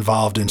and be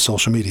involved in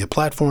social media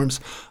platforms,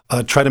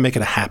 try to make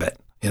it a habit.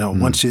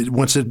 Once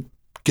it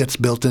gets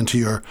built into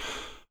your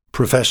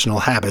professional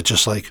habit,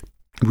 just like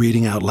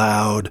reading out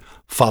loud,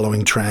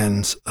 following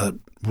trends,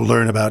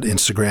 learn about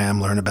Instagram,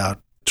 learn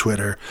about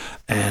Twitter,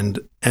 and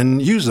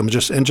use them.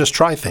 Just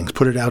try things,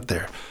 put it out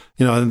there.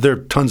 And there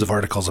are tons of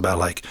articles about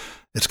like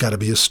it's got to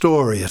be a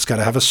story, it's got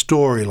to have a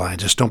storyline.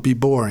 Just don't be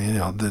boring.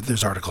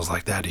 There's articles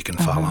like that you can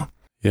follow.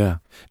 Yeah.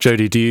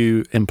 Jody, do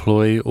you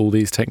employ all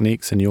these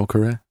techniques in your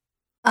career?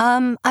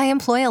 I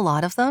employ a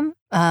lot of them.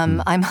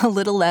 I'm a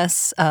little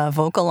less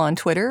vocal on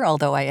Twitter,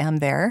 although I am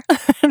there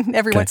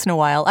every once in a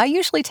while. I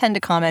usually tend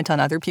to comment on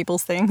other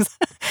people's things,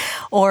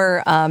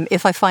 or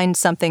if I find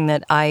something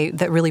that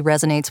really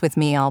resonates with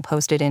me, I'll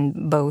post it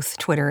in both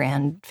Twitter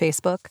and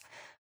Facebook.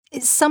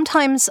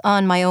 Sometimes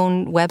on my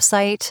own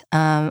website,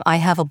 I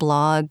have a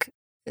blog,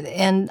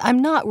 and I'm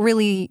not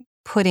really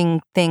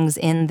putting things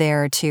in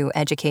there to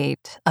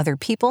educate other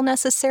people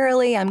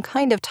necessarily. I'm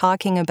kind of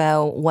talking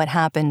about what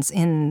happens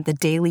in the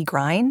daily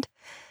grind.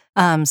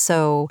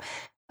 So,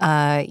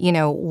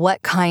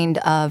 what kind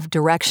of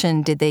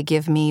direction did they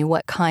give me?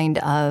 What kind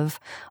of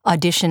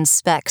audition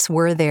specs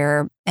were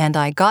there? And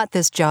I got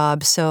this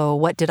job, so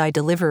what did I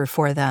deliver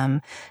for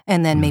them?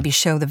 And then maybe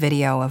show the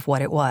video of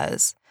what it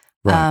was.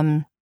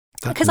 Right.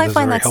 Because I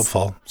find that's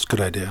helpful. It's a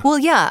good idea. Well,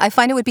 yeah, I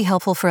find it would be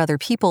helpful for other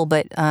people,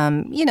 but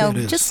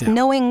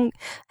knowing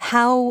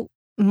how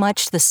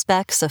much the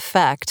specs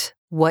affect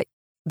what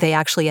they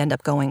actually end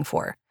up going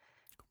for.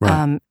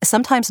 Right.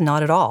 Sometimes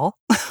not at all,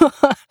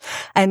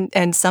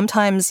 and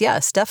sometimes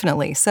yes,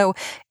 definitely. So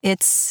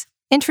it's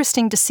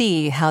interesting to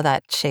see how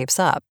that shapes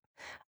up.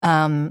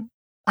 I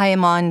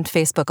am on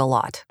Facebook a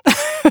lot.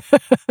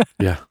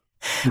 Yeah.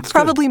 It's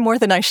probably more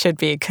than I should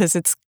be, because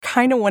it's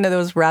kind of one of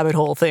those rabbit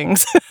hole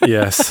things.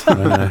 Yes,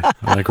 I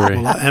agree.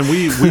 Well, and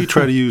we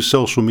try to use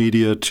social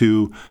media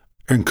to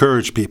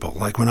encourage people.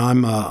 Like when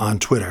I'm on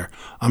Twitter,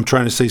 I'm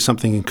trying to say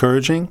something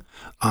encouraging.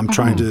 I'm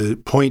trying to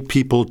point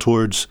people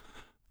towards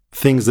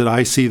things that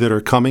I see that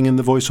are coming in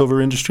the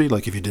voiceover industry.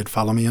 Like if you did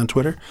follow me on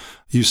Twitter,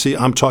 you see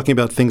I'm talking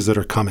about things that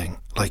are coming.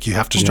 Like you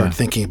have to start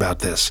thinking about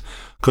this.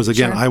 Because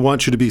again, I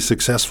want you to be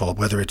successful,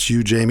 whether it's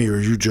you, Jamie,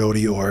 or you,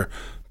 Jody, or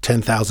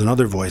 10,000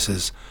 other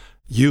voices.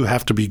 You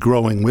have to be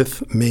growing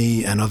with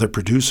me and other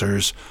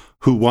producers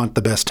who want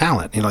the best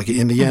talent. Like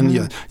in the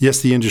end, yes,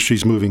 the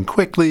industry's moving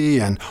quickly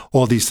and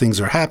all these things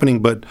are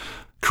happening, but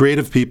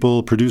creative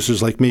people,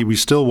 producers like me, we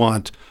still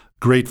want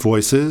great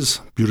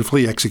voices,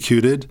 beautifully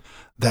executed,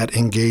 that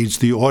engage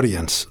the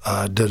audience.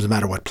 Doesn't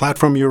matter what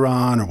platform you're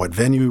on or what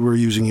venue we're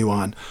using you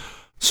on.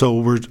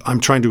 So I'm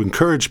trying to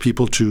encourage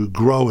people to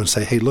grow and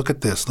say, hey, look at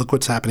this. Look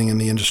what's happening in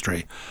the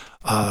industry.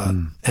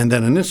 And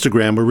then on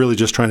Instagram, we're really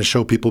just trying to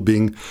show people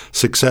being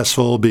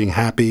successful, being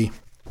happy,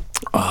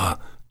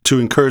 to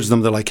encourage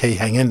them. They're like, hey,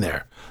 hang in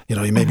there.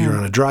 Maybe you're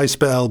on a dry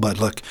spell, but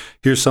look,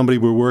 here's somebody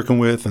we're working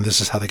with, and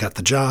this is how they got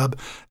the job,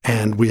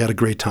 and we had a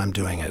great time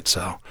doing it.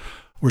 So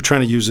we're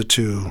trying to use it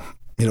to,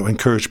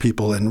 encourage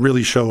people and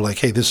really show like,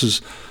 hey, this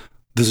is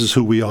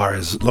who we are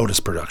as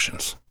Lotus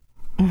Productions.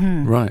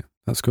 Right.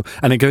 That's cool.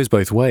 And it goes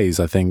both ways.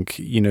 I think,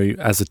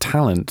 as a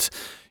talent,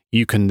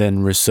 you can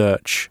then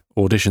research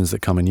auditions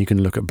that come in. You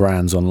can look at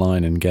brands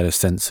online and get a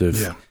sense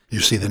of you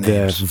see the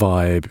their names.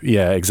 vibe.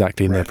 Yeah,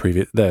 exactly. In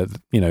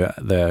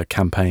their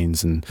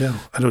campaigns. And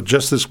I know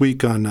just this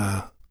week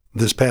on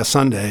this past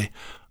Sunday,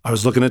 I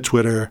was looking at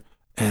Twitter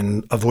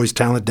and a voice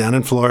talent down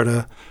in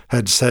Florida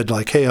had said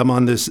like, hey, I'm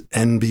on this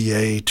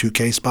NBA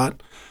 2K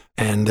spot.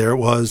 And there it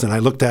was. And I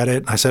looked at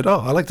it and I said,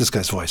 oh, I like this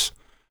guy's voice.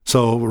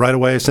 So right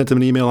away, I sent him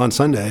an email on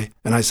Sunday,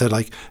 and I said,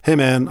 like, hey,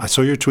 man, I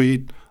saw your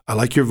tweet. I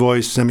like your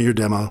voice. Send me your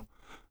demo.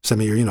 Send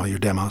me your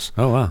demos.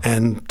 Oh, wow.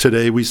 And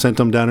today we sent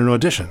them down an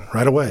audition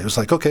right away. It was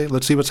like, okay,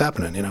 let's see what's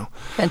happening,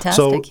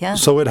 Fantastic,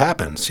 So it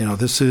happens.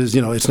 This is,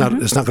 it's not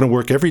going to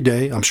work every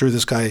day. I'm sure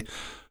this guy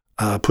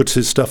puts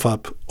his stuff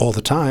up all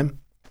the time,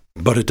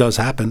 but it does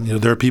happen.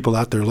 There are people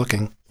out there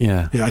looking.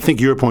 Yeah. I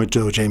think your point,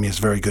 Jamie, is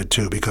very good,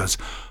 too, because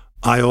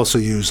I also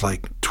use,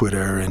 like,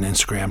 Twitter and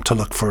Instagram to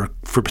look for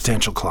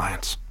potential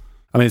clients.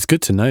 I mean, it's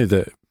good to know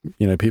that,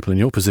 people in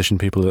your position,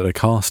 people that are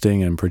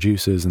casting and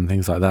producers and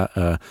things like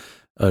that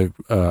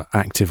are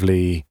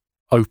actively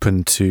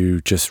open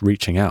to just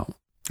reaching out.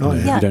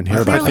 You don't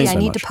hear about it so I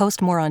need much. to post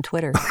more on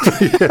Twitter.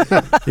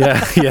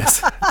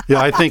 Yes.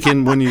 Yeah, I think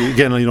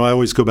I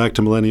always go back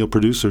to millennial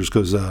producers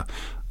because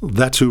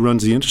that's who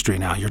runs the industry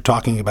now. You're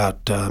talking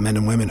about men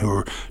and women who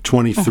are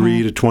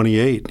 23 to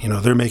 28.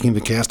 They're making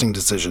the casting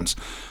decisions.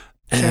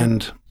 Sure.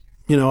 And,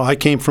 I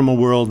came from a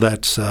world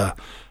that's,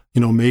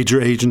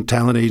 major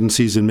talent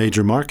agencies in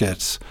major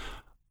markets.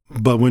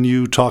 But when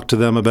you talk to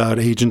them about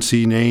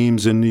agency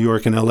names in New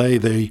York and LA,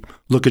 they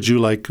look at you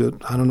like,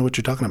 I don't know what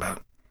you're talking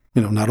about.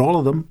 Not all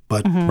of them,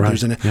 but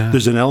there's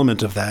an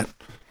element of that.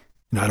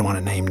 I don't want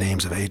to name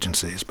names of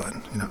agencies, but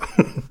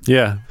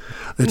Yeah.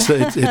 It's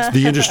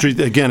the industry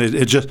again.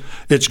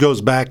 It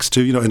goes back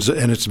to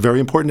and it's very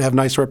important to have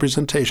nice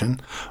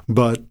representation.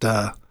 But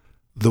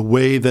the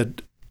way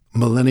that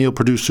millennial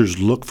producers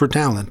look for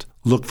talent,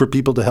 look for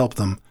people to help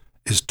them,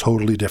 is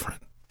totally different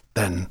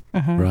than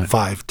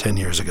 5-10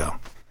 years ago.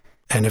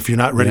 And if you're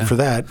not ready for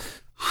that,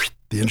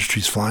 the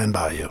industry's flying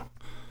by you.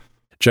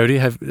 Jody,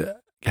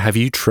 have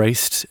you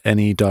traced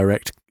any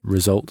direct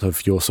result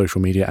of your social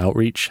media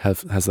outreach?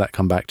 Has that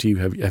come back to you?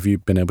 Have you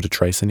been able to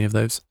trace any of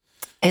those?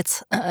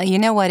 It's, you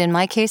know what, in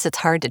my case, it's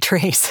hard to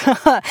trace.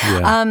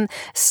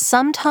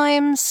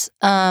 Sometimes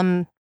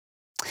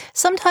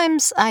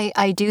Sometimes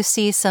I do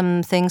see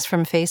some things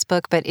from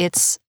Facebook, but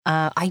it's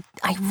I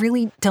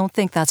really don't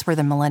think that's where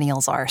the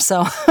millennials are.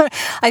 So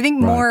I think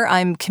more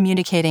I'm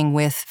communicating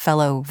with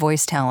fellow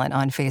voice talent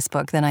on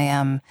Facebook than I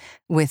am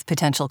with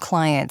potential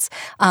clients.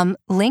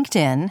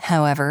 LinkedIn,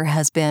 however,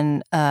 has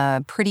been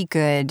a pretty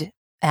good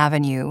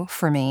avenue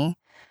for me,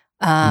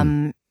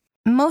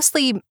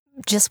 mostly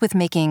just with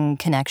making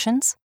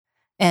connections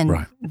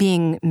and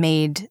being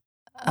made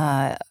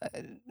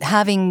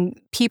having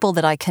people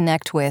that I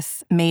connect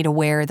with made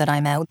aware that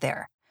I'm out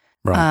there.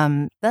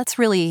 Right. That's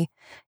really,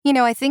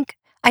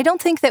 I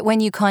don't think that when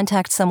you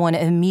contact someone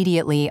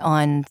immediately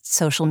on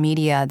social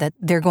media that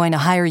they're going to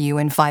hire you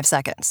in 5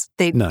 seconds.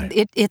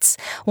 It's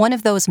one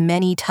of those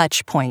many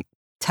touch point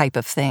type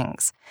of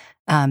things.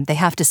 They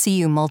have to see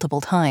you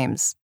multiple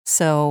times.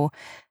 So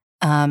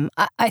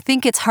I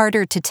think it's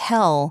harder to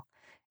tell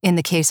in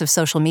the case of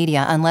social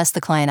media unless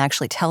the client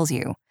actually tells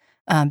you.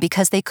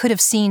 Because they could have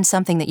seen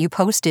something that you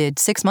posted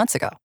 6 months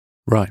ago.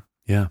 Right,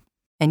 yeah.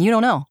 And you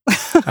don't know.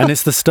 And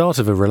it's the start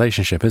of a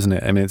relationship, isn't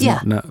it? I mean,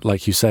 it's not,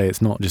 like you say,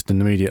 it's not just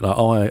an immediate, like,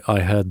 oh, I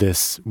heard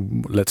this,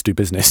 let's do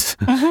business.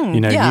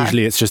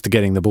 Usually it's just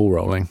getting the ball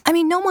rolling. I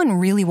mean, no one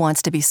really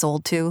wants to be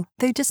sold to.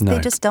 They just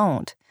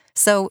don't.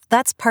 So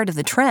that's part of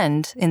the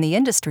trend in the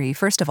industry,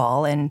 first of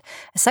all. And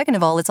second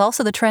of all, it's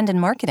also the trend in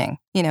marketing.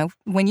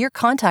 When you're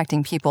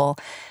contacting people,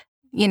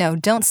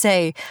 don't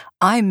say,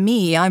 I'm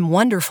me, I'm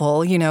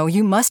wonderful,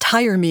 you must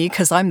hire me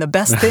because I'm the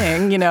best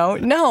thing,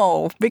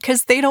 No,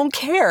 because they don't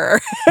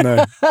care.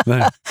 No,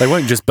 they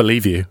won't just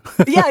believe you.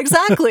 Yeah,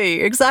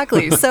 exactly.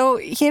 So,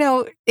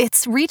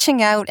 it's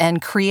reaching out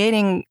and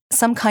creating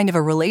some kind of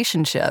a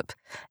relationship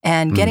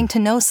and getting to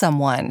know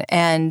someone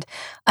and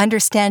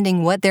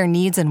understanding what their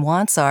needs and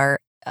wants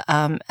are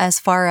as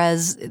far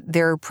as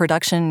their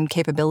production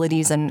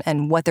capabilities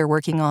and what they're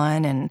working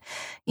on and,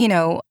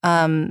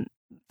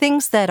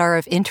 things that are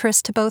of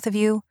interest to both of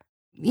you,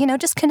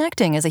 just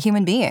connecting as a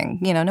human being.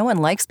 No one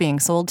likes being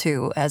sold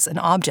to as an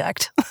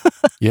object.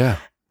 Yeah,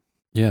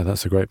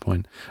 that's a great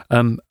point.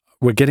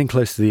 We're getting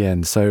close to the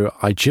end, so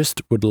I just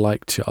would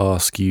like to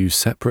ask you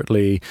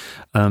separately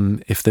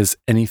if there's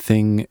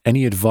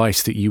any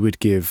advice that you would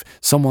give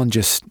someone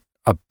just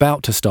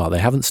about to start. They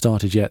haven't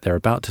started yet, they're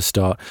about to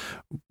start.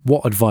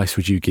 What advice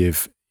would you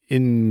give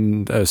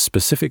in a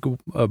specific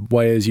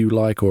way as you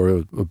like or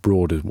a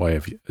broader way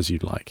as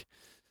you'd like?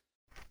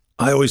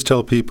 I always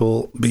tell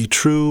people, be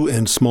true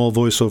in small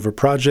voiceover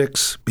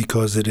projects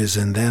because it is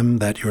in them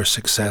that your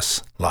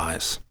success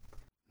lies.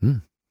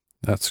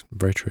 That's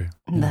very true.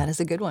 Yeah. That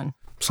is a good one.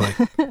 It's like,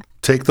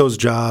 take those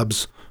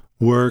jobs,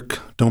 work.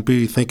 Don't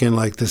be thinking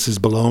like this is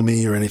below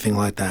me or anything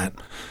like that.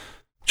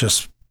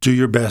 Just do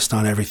your best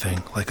on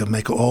everything. Like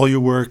make all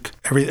your work,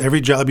 every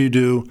job you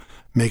do,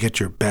 make it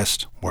your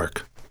best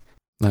work.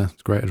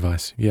 That's great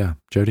advice. Yeah.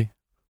 Jody?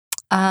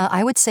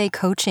 I would say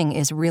coaching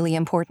is really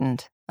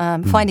important.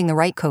 Finding the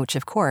right coach,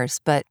 of course,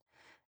 but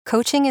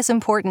coaching is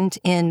important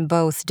in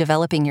both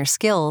developing your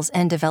skills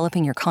and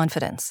developing your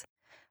confidence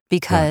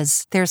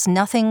because there's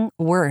nothing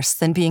worse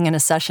than being in a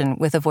session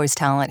with a voice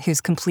talent who's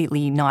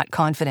completely not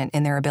confident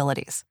in their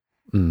abilities.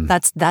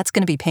 That's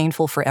going to be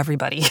painful for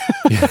everybody.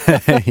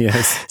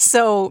 Yes.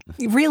 So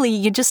really,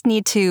 you just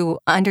need to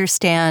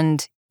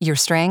understand your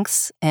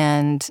strengths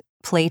and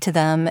play to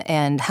them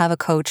and have a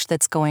coach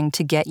that's going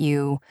to get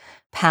you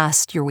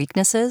past your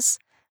weaknesses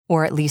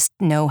or at least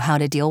know how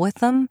to deal with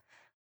them.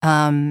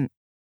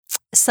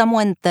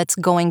 Someone that's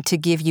going to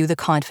give you the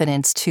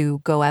confidence to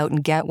go out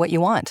and get what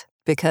you want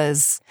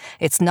because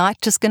it's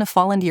not just going to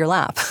fall into your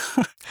lap.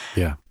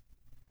 Yeah,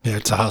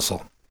 it's a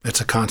hustle.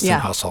 It's a constant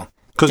hustle.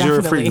 Because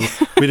you're we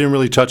didn't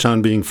really touch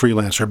on being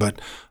freelancer,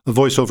 but the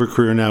voiceover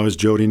career now, as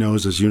Jody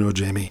knows, as you know,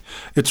 Jamie,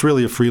 it's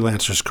really a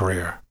freelancer's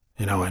career,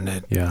 and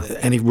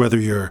whether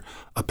you're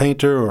a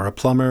painter or a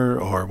plumber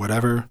or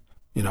whatever,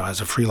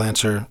 as a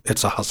freelancer,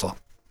 it's a hustle.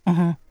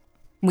 Mm-hmm.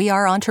 We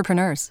are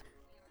entrepreneurs.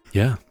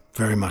 Yeah.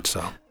 Very much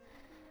so.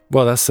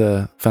 Well, that's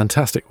a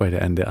fantastic way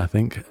to end it, I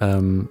think.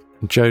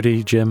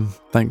 Jody, Jim,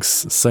 thanks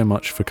so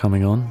much for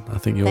coming on. I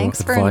think your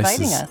Thanks advice for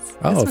inviting us.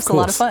 This was a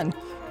lot of fun.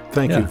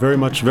 Thank you very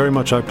much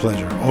our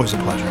pleasure. Always a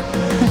pleasure.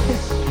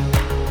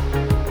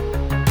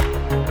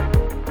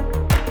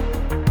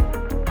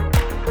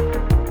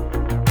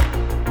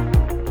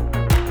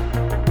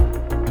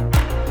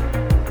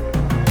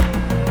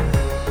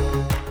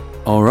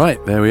 All right,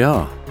 there we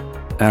are.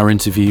 Our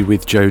interview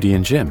with Jody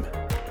and Jim.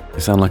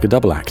 They sound like a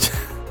double act.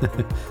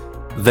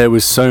 There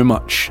was so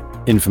much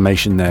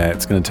information there.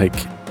 It's going to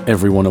take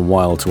everyone a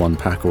while to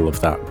unpack all of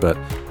that, but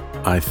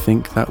I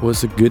think that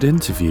was a good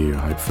interview,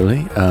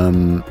 hopefully.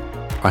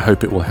 I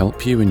hope it will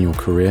help you in your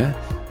career.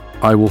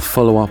 I will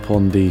follow up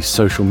on the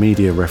social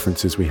media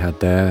references we had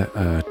there,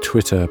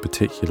 Twitter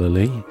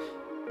particularly.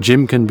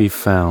 Jim can be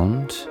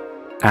found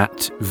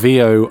at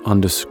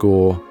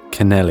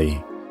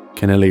VO_Kennelly.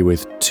 Kennelly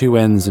with 2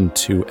 N's and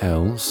 2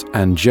 L's.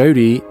 And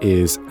Jody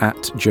is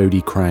at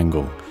Jody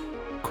Krangle.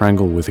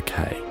 Krangle with a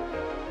K.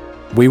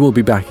 We will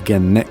be back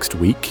again next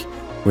week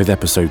with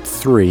episode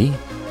 3.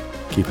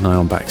 Keep an eye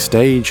on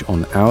Backstage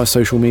on our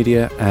social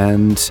media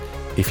and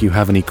If you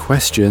have any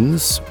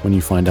questions when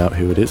you find out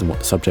who it is and what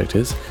the subject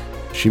is,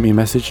 shoot me a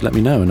message, let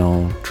me know, and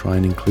I'll try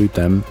and include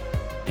them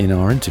in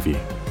our interview.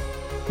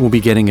 We'll be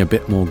getting a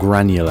bit more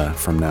granular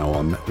from now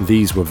on.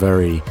 These were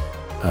very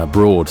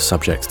broad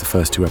subjects, the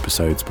first 2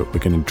 episodes, but we're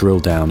going to drill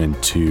down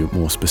into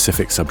more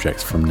specific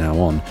subjects from now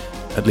on,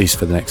 at least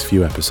for the next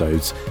few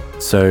episodes.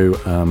 So,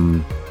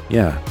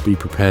 be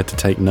prepared to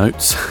take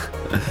notes,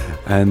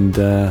 and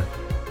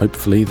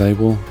hopefully they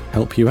will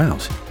help you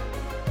out.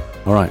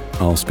 All right,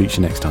 I'll speak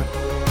to you next time.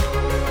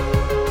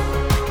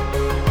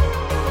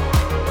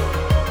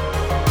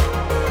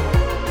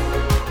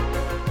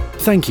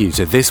 Thank you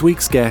to this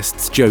week's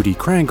guests, Jodie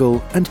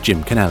Krangle and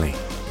Jim Kennelly.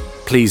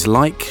 Please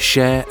like,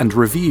 share and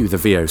review the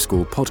VO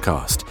School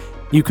podcast.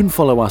 You can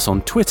follow us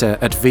on Twitter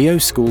at VO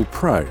School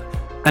Pro,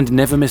 and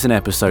never miss an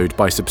episode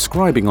by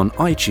subscribing on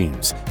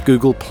iTunes,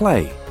 Google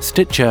Play,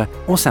 Stitcher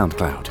or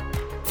SoundCloud.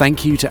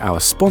 Thank you to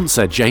our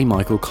sponsor J.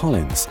 Michael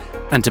Collins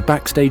and to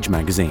Backstage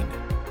Magazine.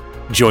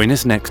 Join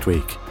us next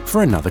week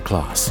for another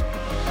class.